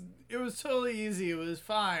 it was totally easy. It was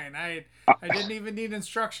fine. I didn't even need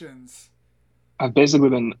instructions." I've basically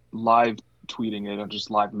been live tweeting it and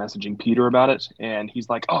just live messaging Peter about it, and he's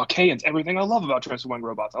like, "Oh, Kayan's everything I love about transforming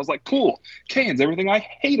robots." I was like, "Cool. Kayan's everything I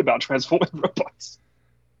hate about transforming robots."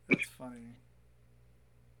 That's funny.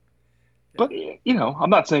 Yeah. But I'm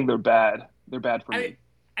not saying they're bad. They're bad for me.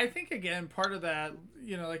 I think, again, part of that,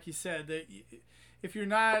 like you said, that if you're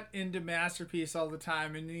not into Masterpiece all the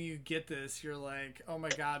time and then you get this, you're like, oh my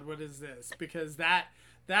God, what is this? Because that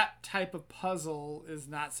type of puzzle is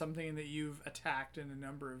not something that you've attacked in a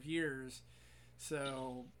number of years.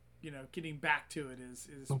 So, getting back to it is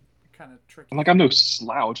kind of tricky. Like, I'm no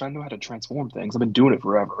slouch. I know how to transform things. I've been doing it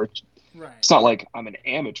forever. Right. It's not like I'm an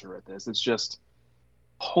amateur at this. It's just,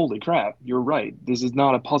 holy crap, you're right. This is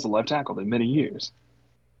not a puzzle I've tackled in many years.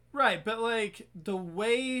 Right, but like the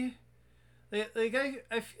way,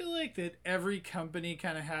 I feel like that every company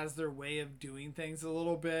kind of has their way of doing things a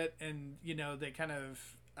little bit, and they kind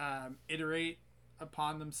of iterate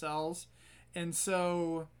upon themselves, and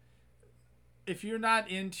so if you're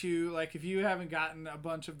not into, like, if you haven't gotten a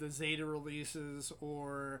bunch of the Zeta releases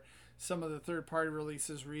or some of the third-party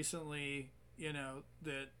releases recently,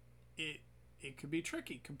 that it could be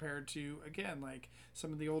tricky compared to, again, like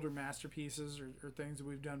some of the older masterpieces or things that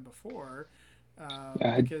we've done before.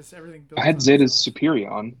 Because everything builds. I had Zeta's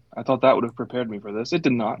Superion. I thought that would have prepared me for this. It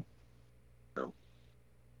did not. No.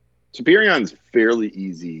 Superion's fairly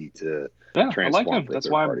easy to transform. I like him. That's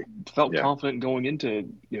why I felt confident going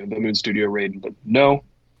into the Moon Studio raid. But no,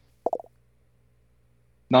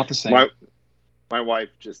 not the same. My wife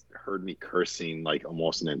just heard me cursing like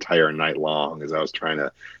almost an entire night long as I was trying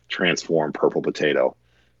to transform Purple Potato.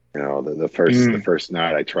 The first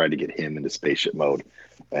night I tried to get him into spaceship mode,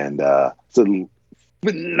 and it's a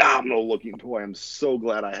phenomenal looking toy. I'm so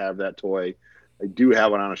glad I have that toy. I do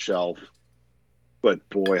have it on a shelf, but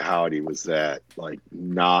boy, howdy, was that like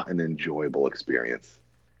not an enjoyable experience.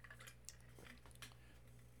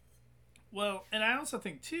 Well, and I also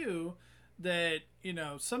think too that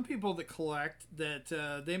some people that collect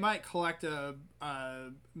that they might collect a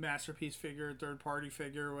Masterpiece figure, a third-party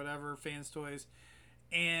figure, or whatever, fans toys,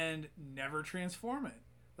 and never transform it.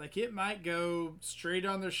 Like, it might go straight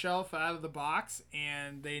on their shelf out of the box,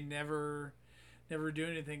 and they never do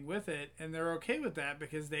anything with it, and they're okay with that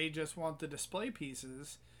because they just want the display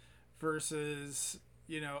pieces, versus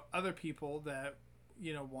other people that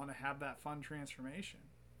want to have that fun transformation.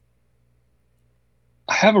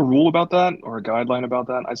 I have a rule about that, or a guideline about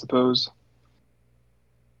that, I suppose.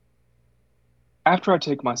 After I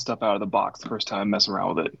take my stuff out of the box the first time I mess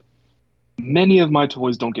around with it, many of my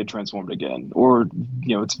toys don't get transformed again, or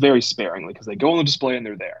it's very sparingly because they go on the display and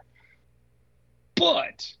they're there.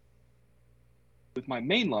 But with my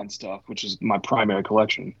mainline stuff, which is my primary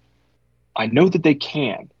collection, I know that they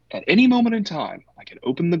can. At any moment in time, I can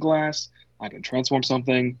open the glass, I can transform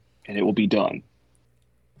something, and it will be done.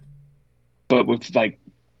 But with like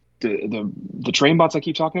the train bots I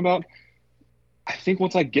keep talking about, I think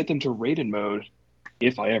once I get them to Raiden mode,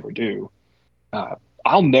 if I ever do,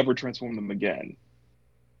 I'll never transform them again.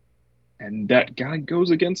 And that guy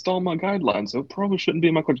goes against all my guidelines, so it probably shouldn't be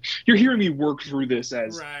in my collection. You're hearing me work through this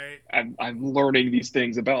as right. I'm learning these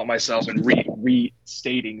things about myself and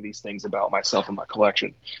restating these things about myself in my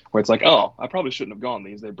collection. Where it's like, oh, I probably shouldn't have gone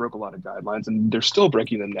these. They broke a lot of guidelines, and they're still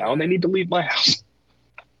breaking them now, and they need to leave my house.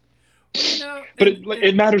 You know, But and,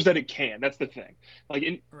 it matters that it can. That's the thing.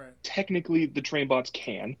 Like, right. technically, the train bots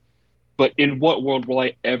can, but in what world will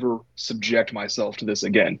I ever subject myself to this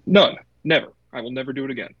again? None. Never. I will never do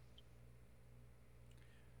it again.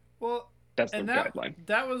 Well, That's the and guideline.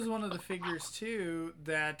 that was one of the figures too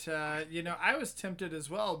that you know, I was tempted as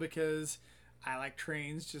well because I like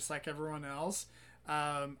trains just like everyone else.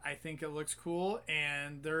 I think it looks cool,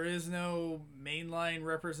 and there is no mainline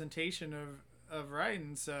representation of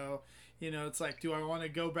riding. So, you know, it's like, do I want to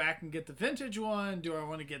go back and get the vintage one? Do I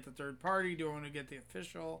want to get the third party? Do I want to get the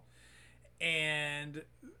official? And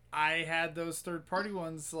I had those third party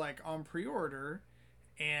ones like on pre order,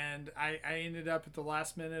 and I ended up at the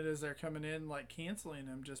last minute as they're coming in like canceling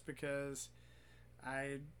them just because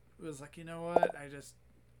I was like, you know what, I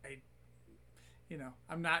you know,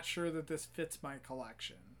 I'm not sure that this fits my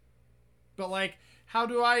collection. But like, how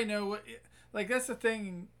do I know what, like, that's the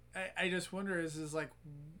thing. I just wonder is like,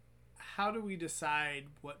 how do we decide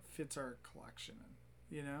what fits our collection,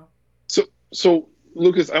 you know? So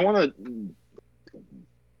Lucas, I want to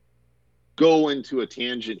go into a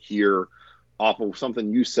tangent here off of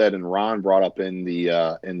something you said and Ron brought up in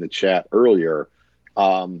the chat earlier.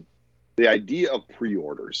 The idea of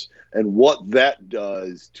pre-orders and what that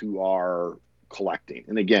does to our collecting.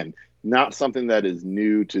 And again, not something that is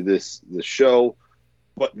new to this show,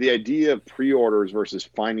 but the idea of pre-orders versus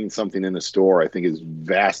finding something in the store, I think, is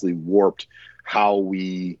vastly warped how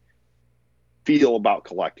we feel about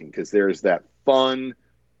collecting, because there's that fun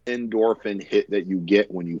endorphin hit that you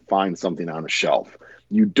get when you find something on a shelf.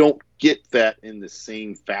 You don't get that in the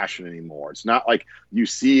same fashion anymore. It's not like you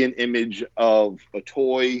see an image of a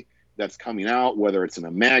toy that's coming out, whether it's in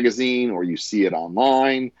a magazine or you see it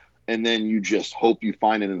online, and then you just hope you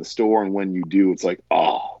find it in the store, and when you do, it's like,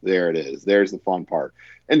 oh, there it is. There's the fun part.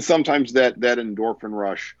 And sometimes that endorphin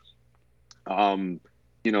rush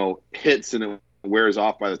hits and it wears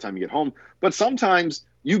off by the time you get home. But sometimes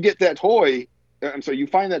you get that toy, and so you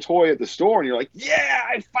find that toy at the store and you're like, yeah,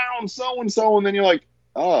 I found so-and-so. And then you're like,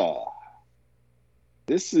 oh,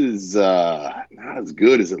 this is not as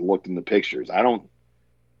good as it looked in the pictures. I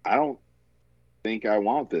don't think I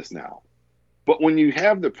want this now. But when you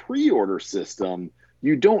have the pre-order system,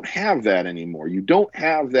 you don't have that anymore. You don't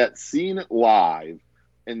have that seeing it live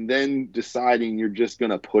and then deciding you're just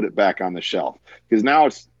going to put it back on the shelf. Because now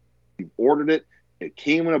you've ordered it, it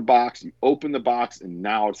came in a box, you open the box, and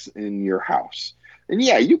now it's in your house. And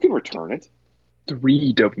yeah, you can return it.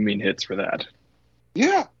 3 dopamine hits for that.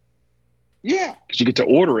 Yeah. Yeah. Because you get to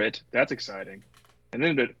order it. That's exciting. And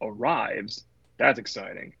then it arrives. That's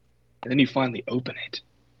exciting. And then you finally open it.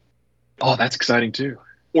 Oh, that's exciting too.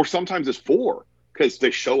 Or sometimes it's 4, because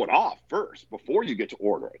they show it off first before you get to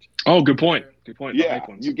order it. Oh, good point. Good point. The Yeah, hype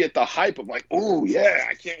ones. you get the hype of like, oh, yeah,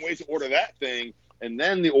 I can't wait to order that thing. And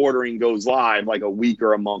then the ordering goes live like a week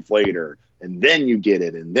or a month later. And then you get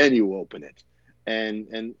it, and then you open it.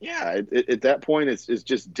 And yeah, at that point, it's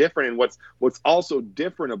just different. And what's also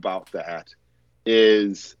different about that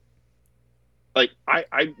is, like,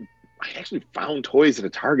 I actually found toys at a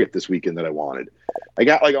Target this weekend that I wanted. I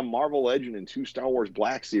got like a Marvel Legend and 2 Star Wars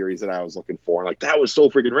Black Series that I was looking for. And like, that was so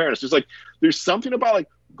freaking rare. And it's just like, there's something about like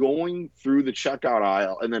going through the checkout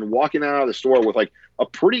aisle and then walking out of the store with like a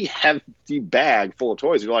pretty hefty bag full of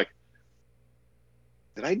toys. You're like,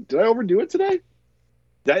 did I overdo it today?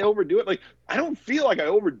 Did I overdo it? Like, I don't feel like I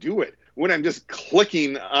overdo it when I'm just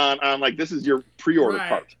clicking on like, this is your pre-order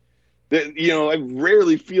part. That, you know, I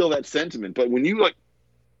rarely feel that sentiment. But when you like,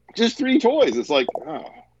 just 3 toys, it's like, oh,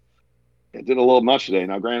 I did a little much today.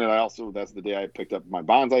 Now, granted, that's the day I picked up my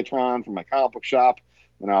Bonsaitron from my comic book shop,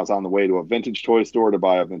 and I was on the way to a vintage toy store to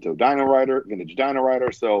buy a vintage Dino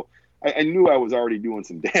Rider. So I knew I was already doing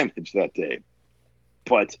some damage that day.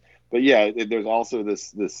 But yeah, there's also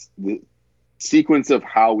this sequence of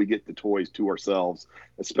how we get the toys to ourselves,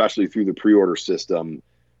 especially through the pre-order system.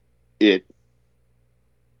 It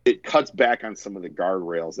cuts back on some of the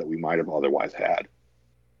guardrails that we might have otherwise had.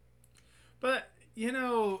 But, you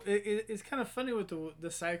know, it's kind of funny with the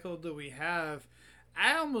cycle that we have.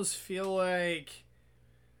 I almost feel like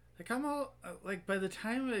I'm all, like, by the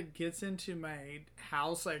time it gets into my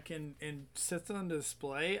house, like, and sits on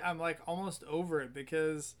display, I'm like almost over it,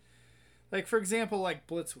 because, like, for example, like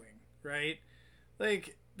Blitzwing, right?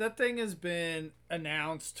 Like, that thing has been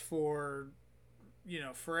announced for, you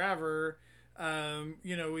know, forever.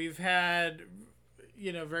 You know, we've had,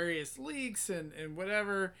 you know, various leaks and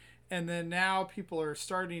whatever. And then now people are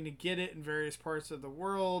starting to get it in various parts of the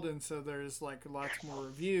world. And so there's like lots more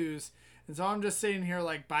reviews. And so I'm just sitting here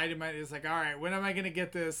like biting my, it's like, all right, when am I going to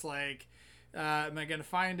get this? Like, am I going to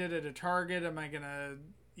find it at a Target? Am I going to,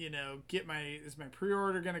 is my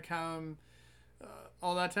pre-order going to come,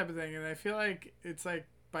 all that type of thing. And I feel like it's like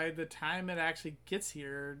by the time it actually gets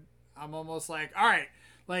here, I'm almost like, all right,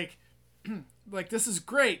 like this is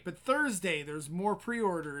great, but Thursday there's more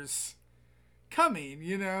pre-orders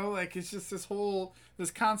coming, like it's just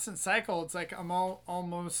this constant cycle. It's like I'm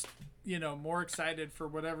almost, more excited for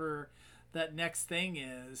whatever that next thing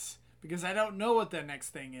is, because I don't know what that next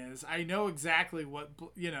thing is. I know exactly what,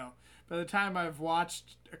 by the time I've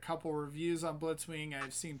watched a couple reviews on Blitzwing,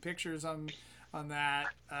 I've seen pictures on that.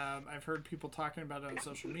 I've heard people talking about it on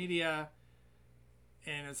social media,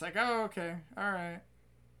 and it's like, oh, okay, all right.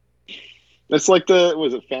 It's like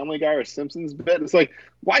was it Family Guy or Simpsons bit? It's like,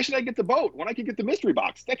 why should I get the boat when I can get the mystery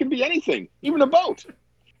box? That can be anything, even a boat.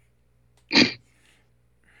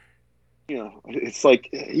 It's like,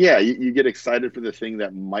 yeah, you get excited for the thing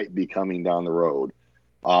that might be coming down the road.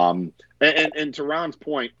 And to Ron's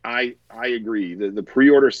point, I agree. The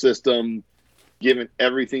pre-order system, given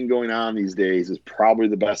everything going on these days, is probably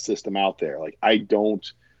the best system out there. Like, I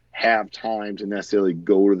don't have time to necessarily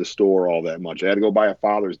go to the store all that much. I had to go buy a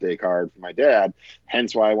Father's Day card for my dad,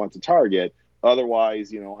 hence why I went to Target.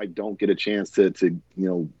 Otherwise, I don't get a chance to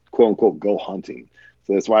quote unquote go hunting.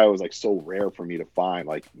 So that's why it was like so rare for me to find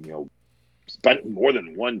spend more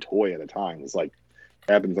than one toy at a time. It's like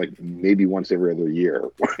happens like maybe once every other year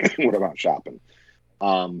when I'm out shopping.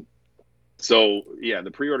 So yeah,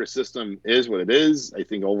 the pre-order system is what it is. I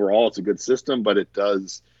think overall it's a good system, but it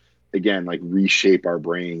does, again, like reshape our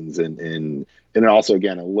brains and it also,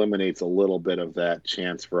 again, eliminates a little bit of that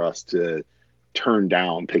chance for us to turn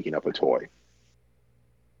down picking up a toy.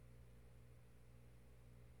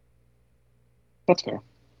 That's fair.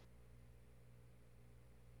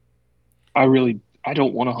 I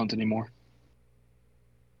don't want to hunt anymore.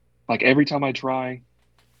 Like, every time I try,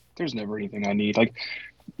 there's never anything I need. Like,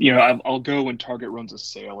 I'll go when Target runs a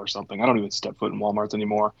sale or something. I don't even step foot in Walmart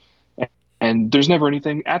anymore. And there's never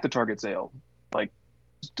anything at the Target sale. Like,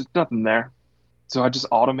 just nothing there. So I just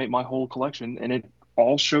automate my whole collection, and it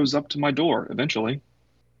all shows up to my door eventually.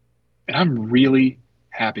 And I'm really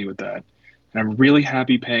happy with that. And I'm really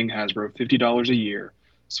happy paying Hasbro $50 a year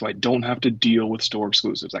so I don't have to deal with store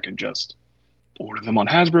exclusives. I can just order them on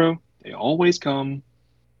Hasbro. They always come.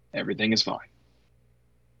 Everything is fine.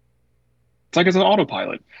 It's like it's an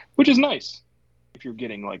autopilot, which is nice if you're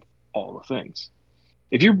getting like all the things.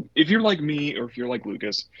 If you're like me, or if you're like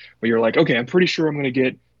Lucas, where you're like, okay, I'm pretty sure I'm going to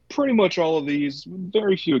get pretty much all of these, with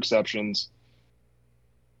very few exceptions.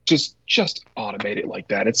 Just automate it like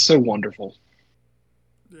that. It's so wonderful.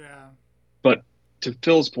 Yeah. But to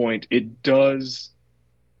Phil's point, it does.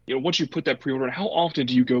 Once you put that pre-order, how often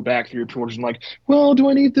do you go back through your pre-orders and like, well, do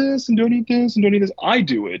I need this and do I need this and do I need this? I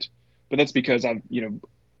do it, but that's because I've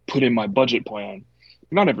put in my budget plan.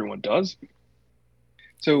 Not everyone does.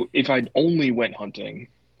 So if I only went hunting,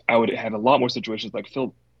 I would have a lot more situations like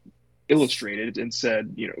Phil illustrated and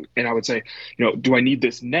said, and I would say, do I need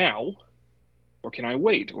this now, or can I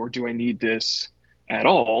wait, or do I need this at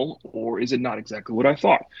all, or is it not exactly what I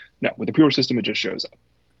thought? No, with the pre-order system, it just shows up.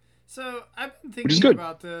 So I've been thinking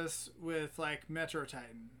about this with like Metro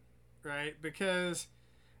Titan, right? Because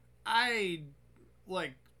I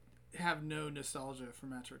have no nostalgia for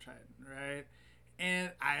Metro Titan, right?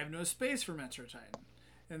 And I have no space for Metro Titan.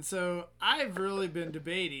 And so I've really been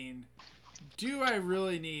debating, do I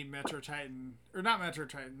really need Metro Titan, or not Metro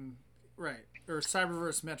Titan, right? Or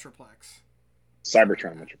Cyberverse Metroplex.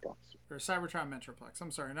 Cybertron Metroplex. Or Cybertron Metroplex.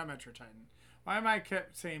 I'm sorry, not Metro Titan. Why am I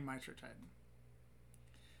kept saying Metro Titan?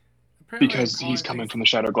 Apparently because he's coming from the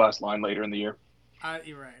Shadow Glass line later in the year.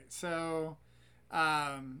 You're right. So,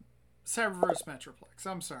 Cyberverse Metroplex.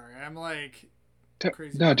 I'm sorry. I'm like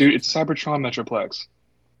crazy. No, dude, it's Cybertron Metroplex.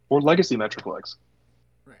 Or Legacy Metroplex.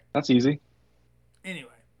 Right. That's easy. Anyway.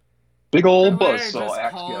 Big old buzzsaw. I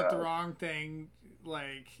just call it the wrong thing,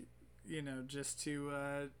 just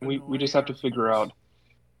to... we just have to figure out...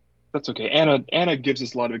 That's okay. Anna gives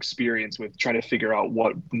us a lot of experience with trying to figure out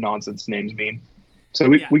what nonsense names mean. So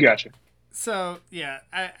we got you. So, yeah,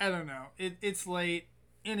 I don't know. It's late.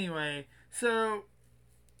 Anyway, so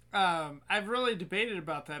I've really debated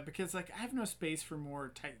about that because, I have no space for more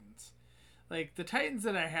Titans. Like, the Titans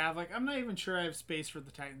that I have, I'm not even sure I have space for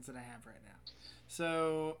the Titans that I have right now.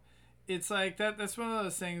 So, it's like that's one of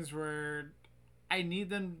those things where I need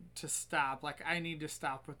them to stop. Like, I need to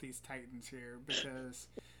stop with these Titans here because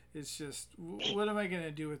it's just, what am I going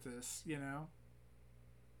to do with this,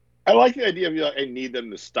 I like the idea of I need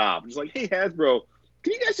them to stop. It's like, hey, Hasbro,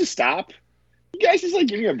 can you guys just stop? You guys just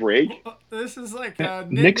give me a break. This is like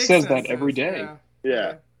Nick says that every day.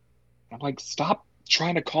 Yeah. I'm like, stop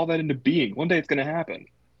trying to call that into being. One day it's going to happen.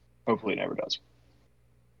 Hopefully it never does.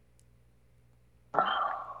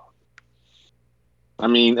 I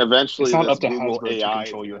mean, eventually It's not this up to Google Hasbro to AI is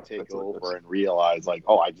control going your to take outfits like over this. and realize, like,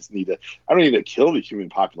 oh, I don't need to kill the human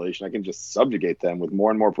population. I can just subjugate them with more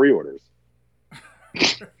and more pre-orders.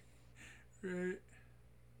 Right.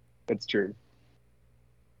 That's true.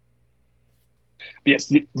 But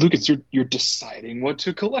yes, Lucas, you're deciding what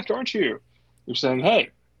to collect, aren't you? You're saying, hey,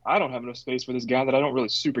 I don't have enough space for this guy that I don't really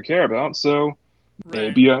super care about, so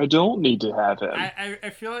maybe I don't need to have him. I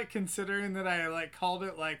feel like, considering that I like called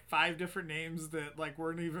it like 5 different names that like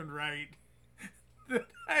weren't even right, that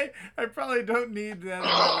I probably don't need that in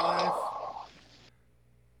my life.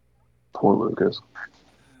 Poor Lucas.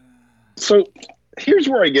 So here's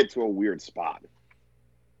where I get to a weird spot.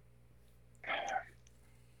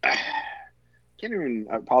 Can't even,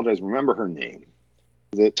 I apologize, remember her name.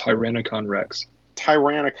 Is it Tyrannicon Rex.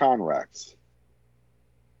 Tyrannicon Rex?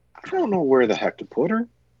 I don't know where the heck to put her.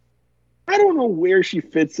 I don't know where she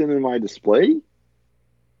fits in my display.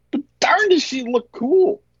 But darn does she look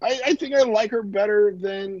cool. I think I like her better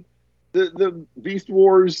than the Beast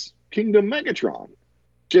Wars Kingdom Megatron.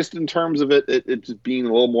 Just in terms of it just being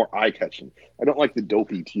a little more eye-catching. I don't like the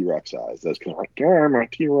dopey T-Rex eyes. That's kind of like, yeah, I'm a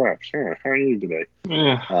T-Rex. Yeah, how are you today?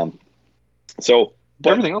 Yeah. So,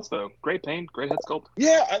 but Everything else though, great paint, great head sculpt.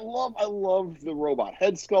 yeah, I love the robot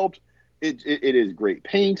head sculpt. It is great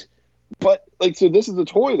paint, but like, so this is a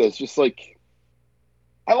toy that's just like,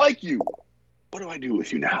 I like you. What do I do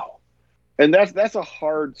with you now? And that's a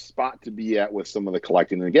hard spot to be at with some of the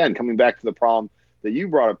collecting. And again, coming back to the problem that you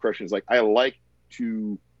brought up, Christian, is like, I like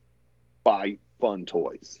to buy fun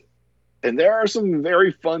toys. And there are some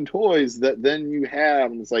very fun toys that then you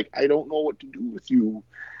have, and it's like, I don't know what to do with you.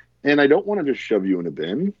 And I don't want to just shove you in a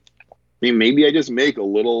bin. I mean, maybe I just make a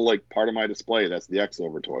little like part of my display that's the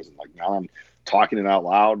X-Over toys. And like, now I'm talking it out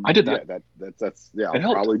loud. I did that. Yeah, I'll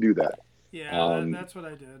helped. probably do that. Yeah, that's what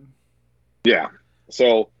I did. Yeah.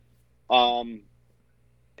 So,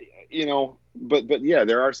 you know, but yeah,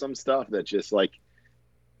 there are some stuff that just like,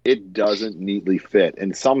 it doesn't neatly fit.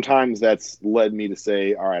 And sometimes that's led me to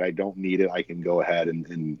say, all right, I don't need it. I can go ahead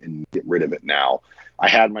and get rid of it now. I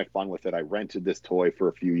had my fun with it. I rented this toy for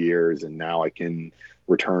a few years and now I can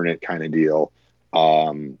return it, kind of deal.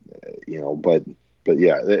 You know, but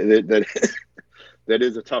yeah, that that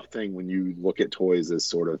is a tough thing when you look at toys as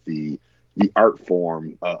sort of the art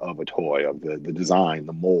form of a toy, of the design,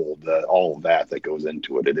 the mold, all of that goes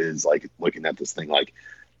into it. It is like looking at this thing like,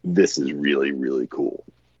 this is really, really cool.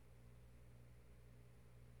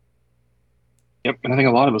 Yep, and I think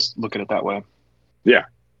a lot of us look at it that way. Yeah.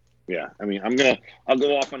 I mean, I'll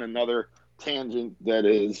go off on another tangent that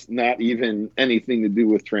is not even anything to do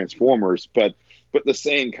with Transformers, but the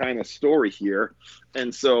same kind of story here.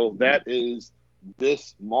 And so that is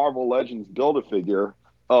this Marvel Legends Build-A-Figure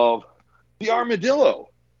of the Armadillo.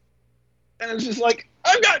 And it's just like,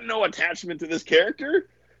 I've got no attachment to this character,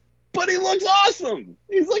 but he looks awesome.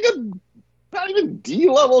 He's like a not even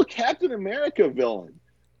D-level Captain America villain.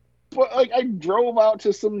 But like, I drove out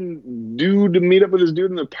to some dude to meet up with this dude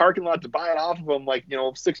in the parking lot to buy it off of him, like,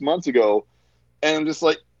 6 months ago, and I'm just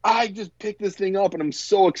like, I just picked this thing up, and I'm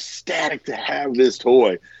so ecstatic to have this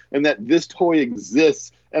toy, and that this toy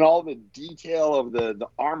exists, and all the detail of the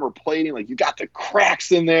armor plating, like, you got the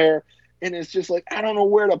cracks in there, and it's just like, I don't know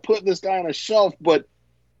where to put this guy on a shelf, but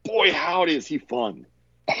boy, howdy is he fun.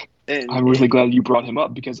 And I'm really glad you brought him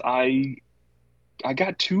up because I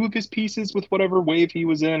got 2 of his pieces with whatever wave he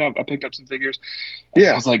was in. I picked up some figures.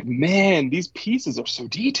 Yeah. I was like, man, these pieces are so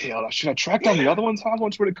detailed. Should I track down the other ones? How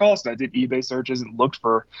much would it cost? And I did eBay searches and looked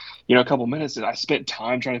for, a couple minutes, and I spent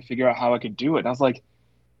time trying to figure out how I could do it. And I was like,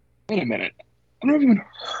 wait a minute. I've never even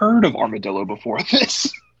heard of Armadillo before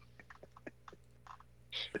this.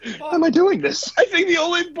 How am I doing this? I think the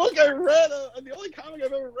only book I read, the only comic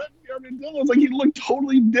I've ever read in the Armadillo was like, he looked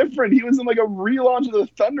totally different. He was in like a relaunch of the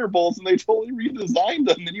Thunderbolts, and they totally redesigned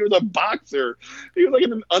him. And he was a boxer. He was like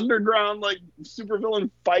in an underground like supervillain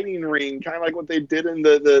fighting ring, kind of like what they did in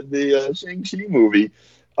the Shang-Chi movie.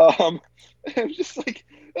 And it's just like,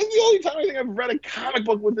 it's the only time I think I've read a comic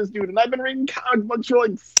book with this dude, and I've been reading comic books for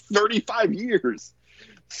like 35 years.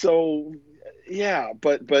 So. Yeah,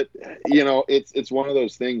 but it's one of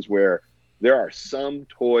those things where there are some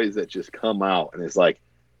toys that just come out and it's like,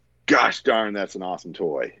 gosh darn, that's an awesome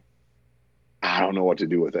toy. I don't know what to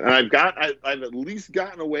do with it. And I've at least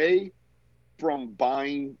gotten away from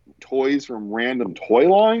buying toys from random toy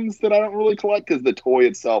lines that I don't really collect because the toy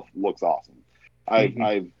itself looks awesome.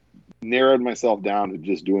 I've narrowed myself down to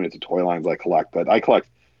just doing it to toy lines I collect, but I collect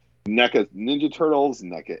NECA Ninja Turtles,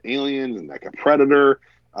 NECA Aliens, NECA Predator,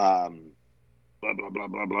 blah blah blah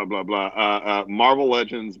blah blah blah blah. Marvel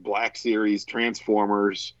Legends, Black Series,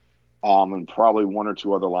 Transformers, and probably one or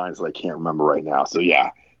two other lines that I can't remember right now. So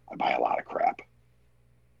yeah, I buy a lot of crap.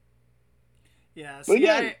 Yeah. But See,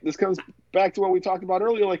 again, this comes back to what we talked about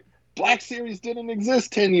earlier. Like, Black Series didn't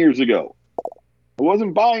exist 10 years ago. I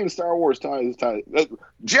wasn't buying Star Wars ties.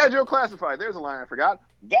 G.I. Joe Classified, there's a line I forgot.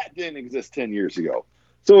 That didn't exist 10 years ago.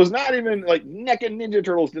 So it's not even like NECA Ninja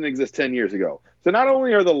Turtles didn't exist 10 years ago. So not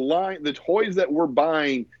only are the toys that we're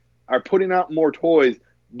buying are putting out more toys,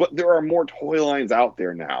 but there are more toy lines out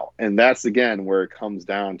there now. And that's, again, where it comes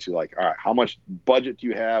down to, like, all right, how much budget do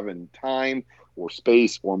you have and time or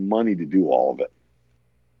space or money to do all of it?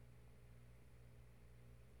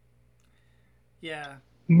 yeah.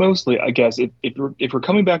 Mostly, I guess, if we're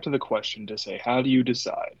coming back to the question to say, how do you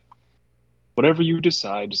decide? Whatever you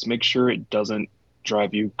decide, just make sure it doesn't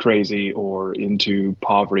drive you crazy or into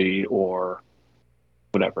poverty or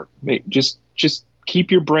whatever. Just keep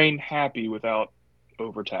your brain happy without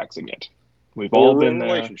overtaxing it. We've all Or been ruin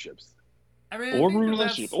there. relationships. I mean, Or I think ruin that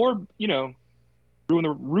relationships, that's, or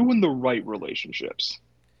ruin the right relationships.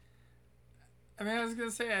 I mean, I was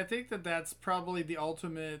gonna say, I think that that's probably the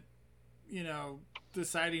ultimate,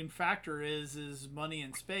 deciding factor is money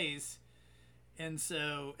and space, and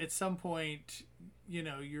so at some point,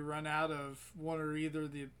 you run out of one or either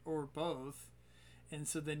or both, and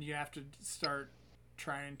so then you have to start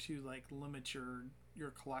trying to like limit your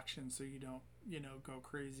collection so you don't go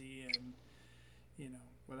crazy and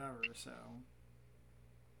whatever. So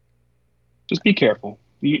Just be careful.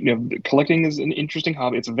 Collecting is an interesting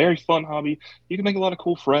hobby. It's a very fun hobby. You can make a lot of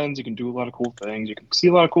cool friends. You can do a lot of cool things. You can see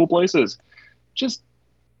a lot of cool places. Just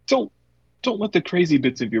don't let the crazy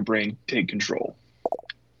bits of your brain take control.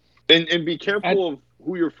 And be careful of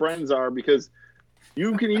who your friends are, because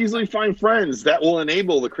you can easily find friends that will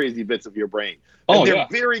enable the crazy bits of your brain. And they're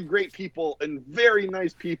very great people and very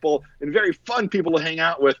nice people and very fun people to hang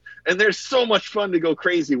out with. And they're so much fun to go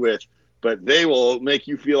crazy with. But they will make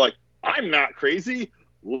you feel like, I'm not crazy.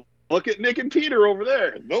 Look at Nick and Peter over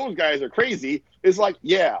there. Those guys are crazy. It's like,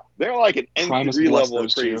 yeah, they're like an nth degree level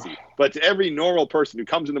of crazy. Two. But to every normal person who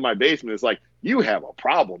comes into my basement, it's like, you have a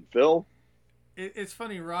problem, Phil. it's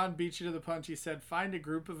funny. Ron beat you to the punch. He said, "Find a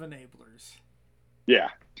group of enablers." Yeah.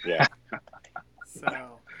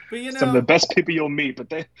 So, but Some of the best people you'll meet, but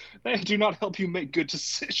they do not help you make good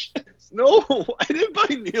decisions. No, I didn't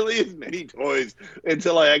buy nearly as many toys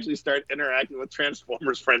until I actually started interacting with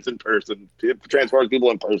Transformers friends in person, Transformers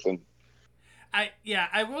people in person.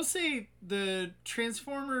 I will say the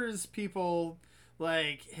Transformers people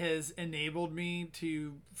has enabled me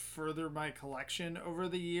to further my collection over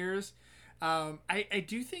the years. I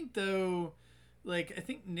do think though, I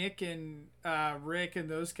think Nick and Rick and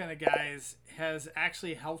those kind of guys has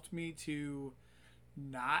actually helped me to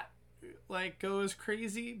not go as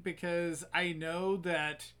crazy, because I know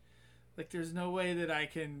that there's no way that I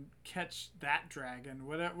can catch that dragon,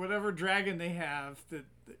 whatever dragon they have, that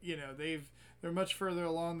they're much further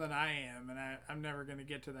along than I am, and I'm never going to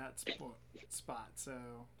get to that spot. So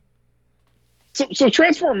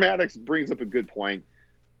Transformatics brings up a good point.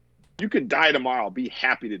 You could die tomorrow, be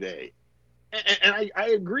happy today. And I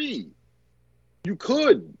agree. You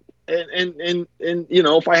could. And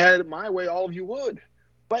if I had it my way, all of you would.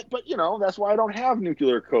 But that's why I don't have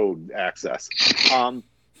nuclear code access.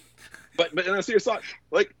 But in a serious thought,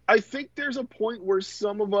 I think there's a point where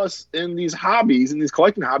some of us in these hobbies, in these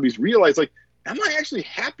collecting hobbies, realize, am I actually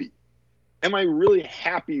happy? Am I really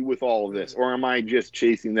happy with all of this? Or am I just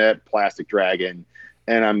chasing that plastic dragon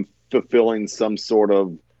and I'm fulfilling some sort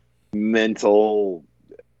of mental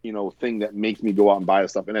thing that makes me go out and buy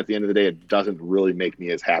this stuff, and at the end of the day it doesn't really make me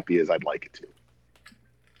as happy as I'd like it to.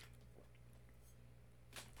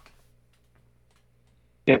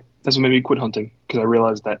 Yeah, that's what made me quit hunting, because I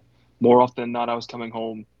realized that more often than not I was coming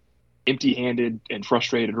home empty-handed and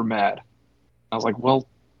frustrated or mad. I was like, well,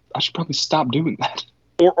 I should probably stop doing that.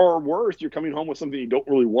 Or worse, you're coming home with something you don't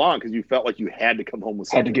really want because you felt like you had to come home with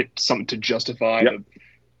something. Had to get something to justify the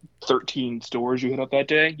 13 stores you hit up that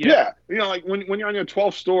day. Yeah. When you're on your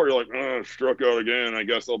 12th store, you're like, oh, struck out again. I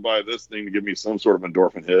guess I'll buy this thing to give me some sort of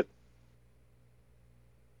endorphin hit.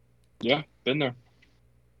 Yeah, been there.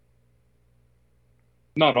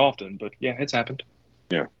 Not often, but yeah, it's happened.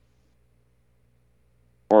 Yeah.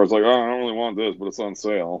 Or it's like, oh, I don't really want this, but it's on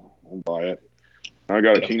sale. I'll buy it. I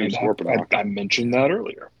got a Kingdom Scorpion. I mentioned that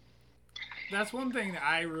earlier. That's one thing that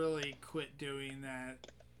I really quit doing that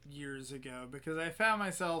years ago, because I found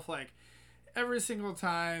myself every single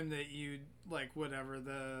time that you whatever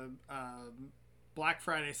the Black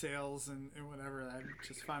Friday sales and whatever, I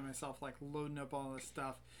just find myself loading up all this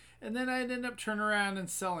stuff, and then I'd end up turning around and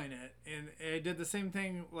selling it. And I did the same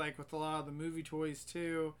thing with a lot of the movie toys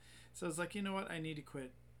too. So I was like, you know what, I need to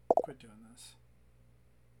quit quit doing this.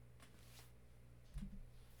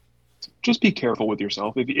 Just be careful with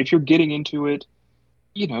yourself. If you're getting into it,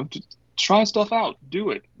 just try stuff out.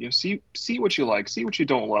 Do it. See what you like. See what you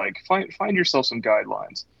don't like. Find yourself some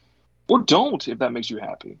guidelines, or don't if that makes you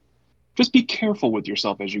happy. Just be careful with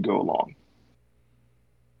yourself as you go along.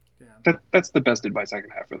 Yeah. That's the best advice I can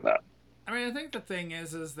have for that. I mean, I think the thing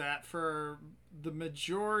is that for the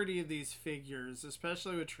majority of these figures,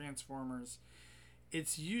 especially with Transformers,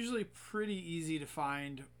 it's usually pretty easy to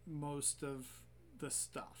find most of the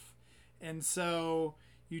stuff. And so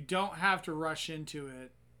you don't have to rush into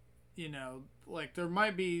it. Like there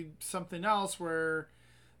might be something else where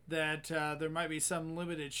that there might be some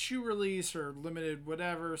limited shoe release or limited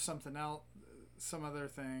whatever, something else, some other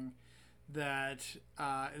thing that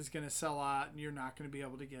is going to sell out and you're not going to be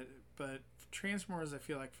able to get it. But Transformers, I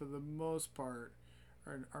feel like for the most part,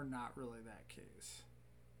 are not really that case.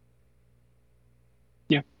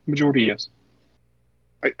 Yeah, majority, yes.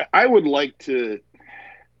 I would like to.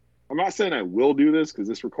 I'm not saying I will do this because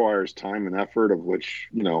this requires time and effort, of which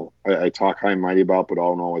I talk high and mighty about, but I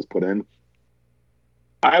don't always put in.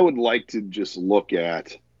 I would like to just look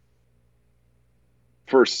at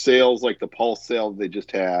for sales like the Pulse sale they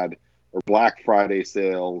just had, or Black Friday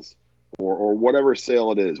sales, or whatever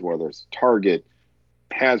sale it is, whether it's Target,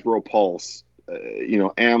 Hasbro Pulse,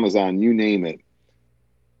 Amazon, you name it.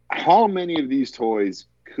 How many of these toys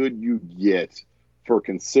could you get for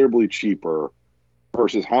considerably cheaper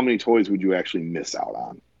versus how many toys would you actually miss out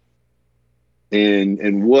on?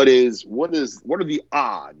 And what are the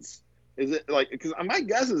odds? Is it like, because my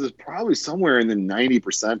guess is it's probably somewhere in the 90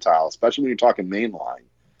 percentile, especially when you're talking mainline.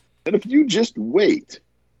 And if you just wait,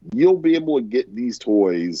 you'll be able to get these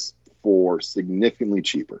toys for significantly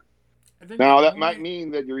cheaper. Now, that might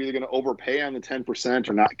mean that you're either going to overpay on the 10%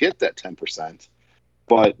 or not get that 10%.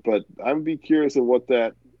 But I would be curious of what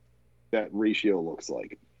that ratio looks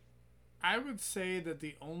like. I would say that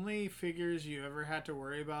the only figures you ever had to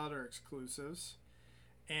worry about are exclusives.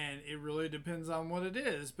 And it really depends on what it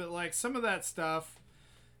is. But, like, some of that stuff,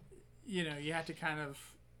 you have to kind of,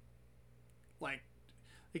 like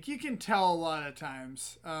you can tell a lot of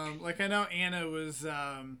times. Like, I know Anna was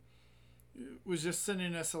just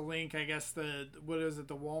sending us a link, I guess, the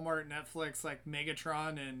Walmart, Netflix, like,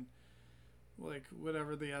 Megatron and, like,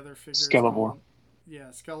 whatever the other figure is called. Yeah,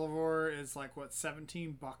 Skelevor is, like, what,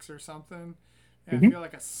 $17 or something? And I feel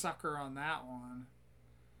like a sucker on that one.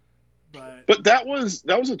 But that was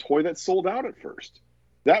a toy that sold out at first.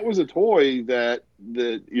 That was a toy that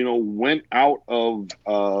went out of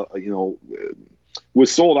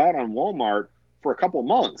was sold out on Walmart for a couple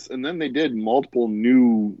months, and then they did multiple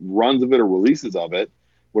new runs of it or releases of it,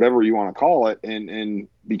 whatever you want to call it, and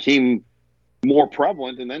became more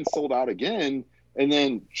prevalent, and then sold out again, and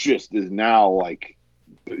then just is now like,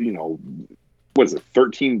 what is it,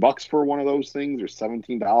 $13 for one of those things, or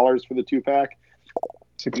 $17 for the 2-pack?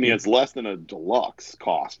 I mean, it's less than a deluxe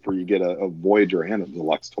cost for you get a Voyager and a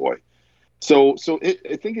deluxe toy. So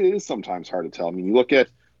I think it is sometimes hard to tell. I mean, you look at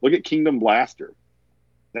Kingdom Blaster.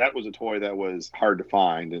 That was a toy that was hard to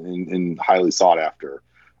find and highly sought after.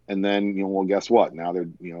 And then, well, guess what? Now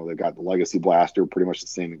they've got the Legacy Blaster, pretty much the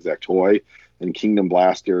same exact toy, and Kingdom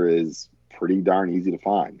Blaster is pretty darn easy to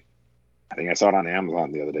find. I think I saw it on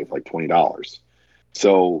Amazon the other day for like $20.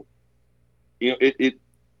 So,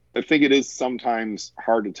 I think it is sometimes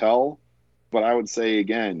hard to tell, but I would say,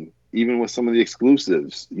 again, even with some of the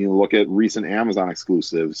exclusives, look at recent Amazon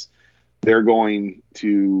exclusives, they're going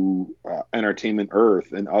to Entertainment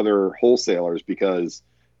Earth and other wholesalers because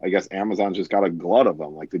I guess Amazon's just got a glut of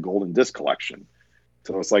them, like the Golden Disc Collection.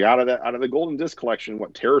 So it's like out of the Golden Disc Collection,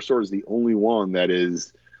 what, Pterosaur is the only one that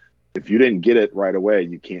is, if you didn't get it right away,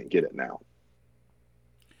 you can't get it now.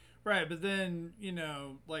 Right, but then,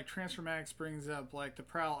 like Transformatics brings up like the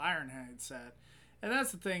Prowl Ironhide set. And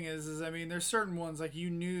that's the thing is I mean, there's certain ones, like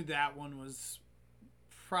you knew that one was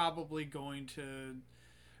probably going to,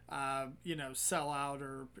 sell out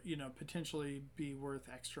or, potentially be worth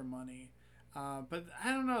extra money. But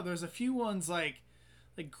I don't know, there's a few ones like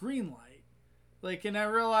Greenlight. Like, and I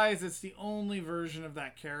realize it's the only version of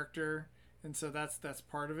that character. And so that's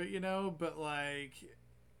part of it, but like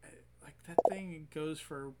that thing goes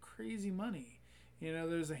for crazy money.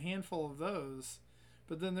 There's a handful of those,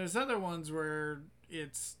 but then there's other ones where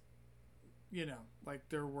it's, like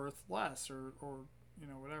they're worth less or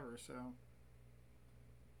whatever. So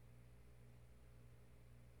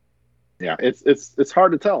yeah, it's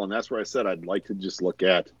hard to tell, and that's where I said I'd like to just look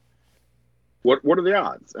at what are the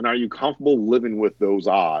odds, and are you comfortable living with those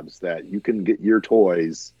odds that you can get your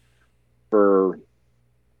toys for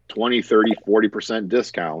 20, 30, 40%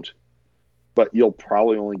 discount but you'll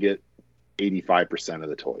probably only get 85% of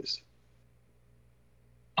the toys.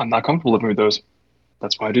 I'm not comfortable living with those.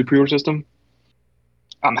 That's why I do pre-order system.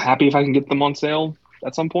 I'm happy if I can get them on sale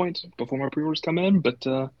at some point before my pre-orders come in, but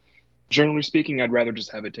generally speaking, I'd rather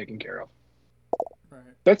just have it taken care of. Right.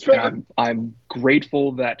 That's fair. And I'm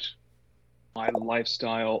grateful that my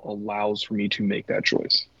lifestyle allows for me to make that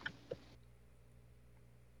choice.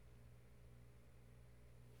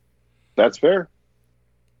 That's fair.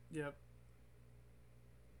 Yep.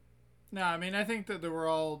 No, I mean, I think that we're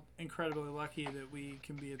all incredibly lucky that we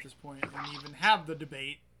can be at this point and even have the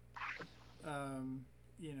debate,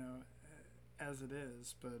 you know, as it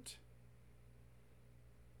is. But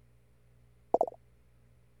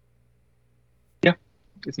yeah,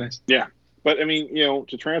 it's nice. Yeah. But, I mean, you know,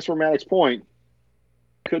 to transfer Maddox's point,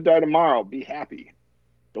 could die tomorrow. Be happy.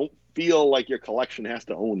 Don't feel like your collection has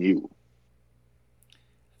to own you.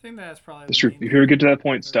 I think that's probably That's true. If you ever get to that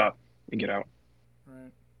point, stop and get out.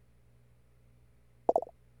 Right.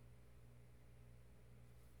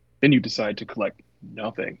 Then you decide to collect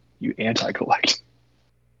nothing. You anti-collect.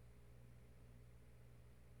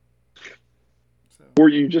 So, Or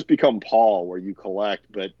you just become Paul, where you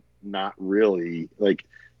collect, but not really. Like,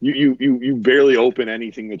 you barely open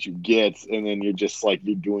anything that you get, and then you're just like,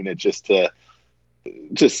 you're doing it just you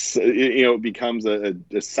know, it becomes a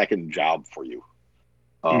second job for you.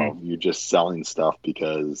 You're just selling stuff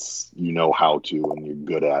because you know how to and you're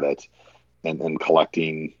good at it, and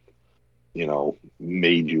collecting, you know,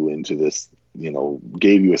 made you into this, you know,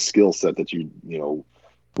 gave you a skill set that you know,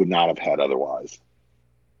 would not have had otherwise.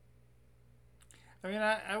 I mean,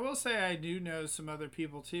 I will say I do know some other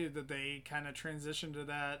people too that they kind of transitioned to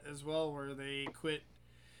that as well, where they quit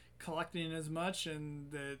collecting as much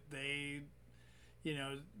and that they, you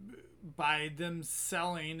know, by them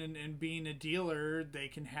selling and being a dealer, they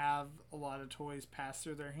can have a lot of toys pass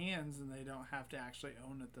through their hands and they don't have to actually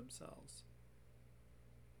own it themselves.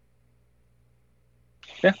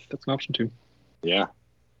 Yeah, that's an option too. Yeah.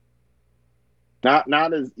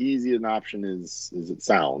 Not as easy an option as it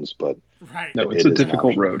sounds, but Right. No, it's a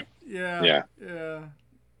difficult road. Yeah. Yeah. Yeah.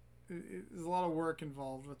 There's a lot of work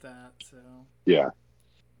involved with that. So. Yeah.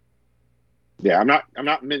 Yeah, I'm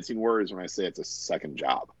not mincing words when I say it's a second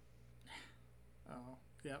job. Oh,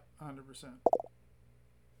 yep, 100%.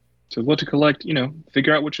 So what to collect, you know,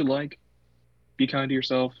 figure out what you like, be kind to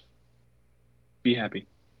yourself, be happy.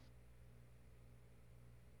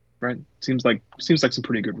 Right? Seems like some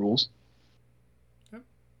pretty good rules. Yep.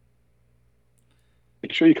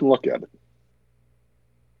 Make sure you can look at it.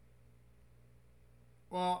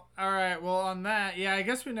 Well, all right. Well, on that, yeah, I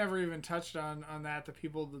guess we never even touched on that. The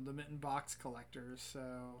people, the mitten box collectors. So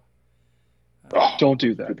Don't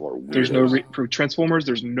do that. People are weird. There's no for Transformers.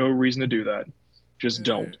 There's no reason to do that. Just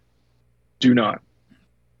don't. Do not.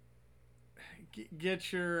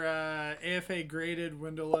 Get your AFA graded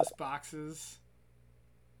windowless boxes.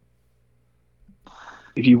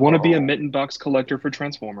 If you want to be a mitten box collector for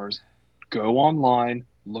Transformers, go online,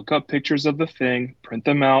 look up pictures of the thing, print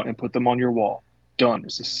them out, and put them on your wall. Done.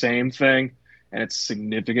 It's the same thing, and it's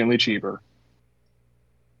significantly cheaper.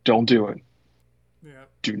 Don't do it. Yeah,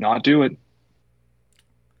 Do not do it.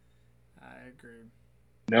 I agree.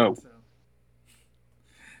 No. So.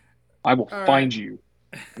 I will All find right. you,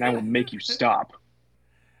 and I will make you stop.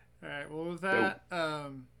 All right. Well, with that,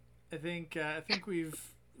 I think we've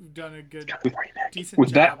done a good, decent With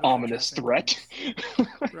job that of ominous addressing threat.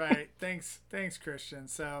 things. Right. Thanks, Christian.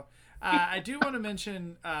 So, I do want to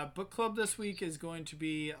mention book club this week is going to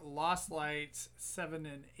be Lost Lights 7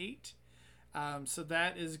 and 8. So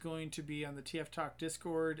that is going to be on the TF Talk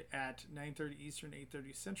Discord at 9:30 Eastern,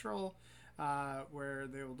 8:30 Central, where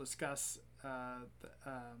they will discuss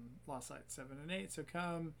Lost Lights 7 and 8. So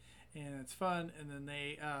come, and it's fun. And then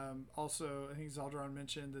they also, I think Zaldron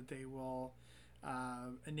mentioned that they will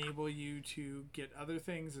enable you to get other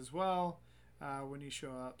things as well when you show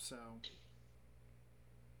up. So.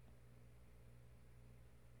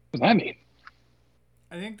 What does that mean?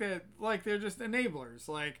 I think that, like, they're just enablers,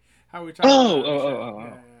 like how we talk Oh.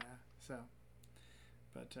 Yeah. So,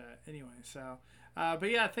 but anyway, so, but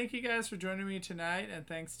yeah, thank you guys for joining me tonight, and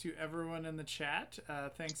thanks to everyone in the chat.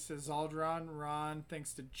 Thanks to Zaldron, Ron,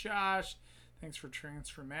 thanks to Josh, thanks for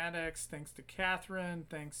Transformatics, thanks to Catherine,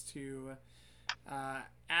 thanks to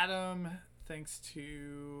Adam, thanks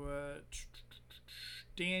to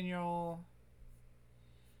Daniel.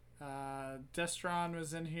 Destron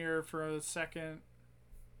was in here for a second.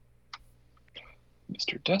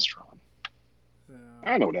 Mr. Destron. So,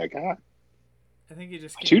 I know that guy. I think he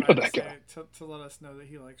just I came do by know to, that guy. to let us know that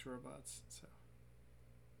he likes robots. So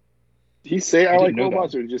Did he say I didn't like know that.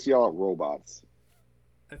 robots, or did he just yell out robots?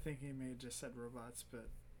 I think he may have just said robots, but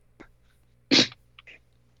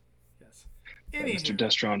yes. Mr. Anywho.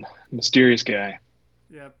 Destron, mysterious guy.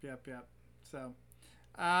 Yep. So,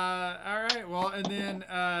 all right. Well, and then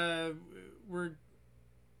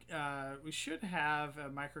we should have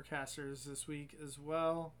microcasters this week as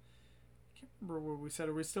well. I can't remember what we said.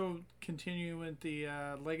 Are we still continuing with the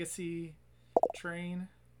legacy train?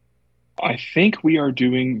 I think we are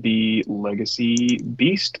doing the Legacy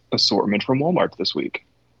Beast assortment from Walmart this week.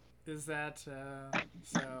 Is that so?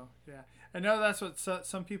 Yeah, I know that's what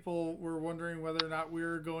some people were wondering, whether or not we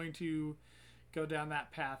were going to go down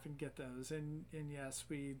that path and get those. And yes,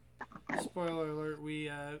 we, spoiler alert,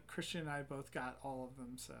 we Christian and I both got all of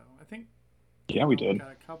them. So I think We did.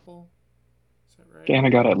 got a couple. Is that right? Dan, I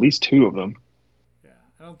got at least 2 of them. Yeah,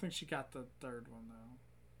 I don't think she got the third one though.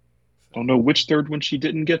 So, Don't know which third one she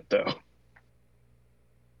didn't get though.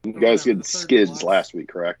 You guys whatever, did the third Skids deluxe. last week,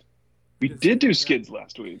 correct? We Did did do Skids, Skids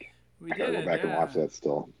last week. We I gotta did, go back and watch that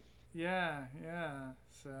still. Yeah.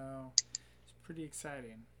 So it's pretty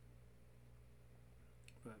exciting.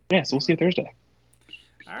 But Yeah, so we'll see you Thursday.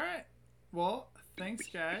 all right. Well, thanks,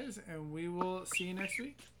 guys, and we will see you next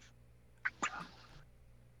week.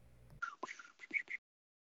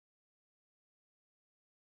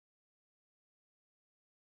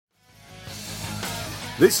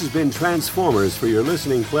 This has been Transformers for your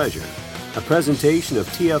listening pleasure, a presentation of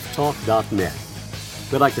tftalk.net.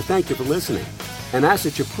 We'd like to thank you for listening and ask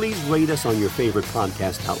that you please rate us on your favorite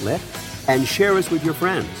podcast outlet and share us with your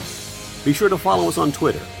friends. Be sure to follow us on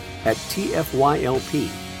Twitter at TFYLP.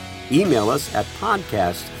 Email us at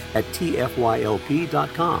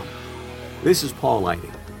podcast@tfylp.com. This is Paul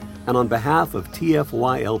Lighting, and on behalf of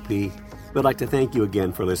TFYLP, we'd like to thank you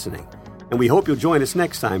again for listening. And we hope you'll join us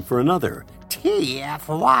next time for another TFYLP.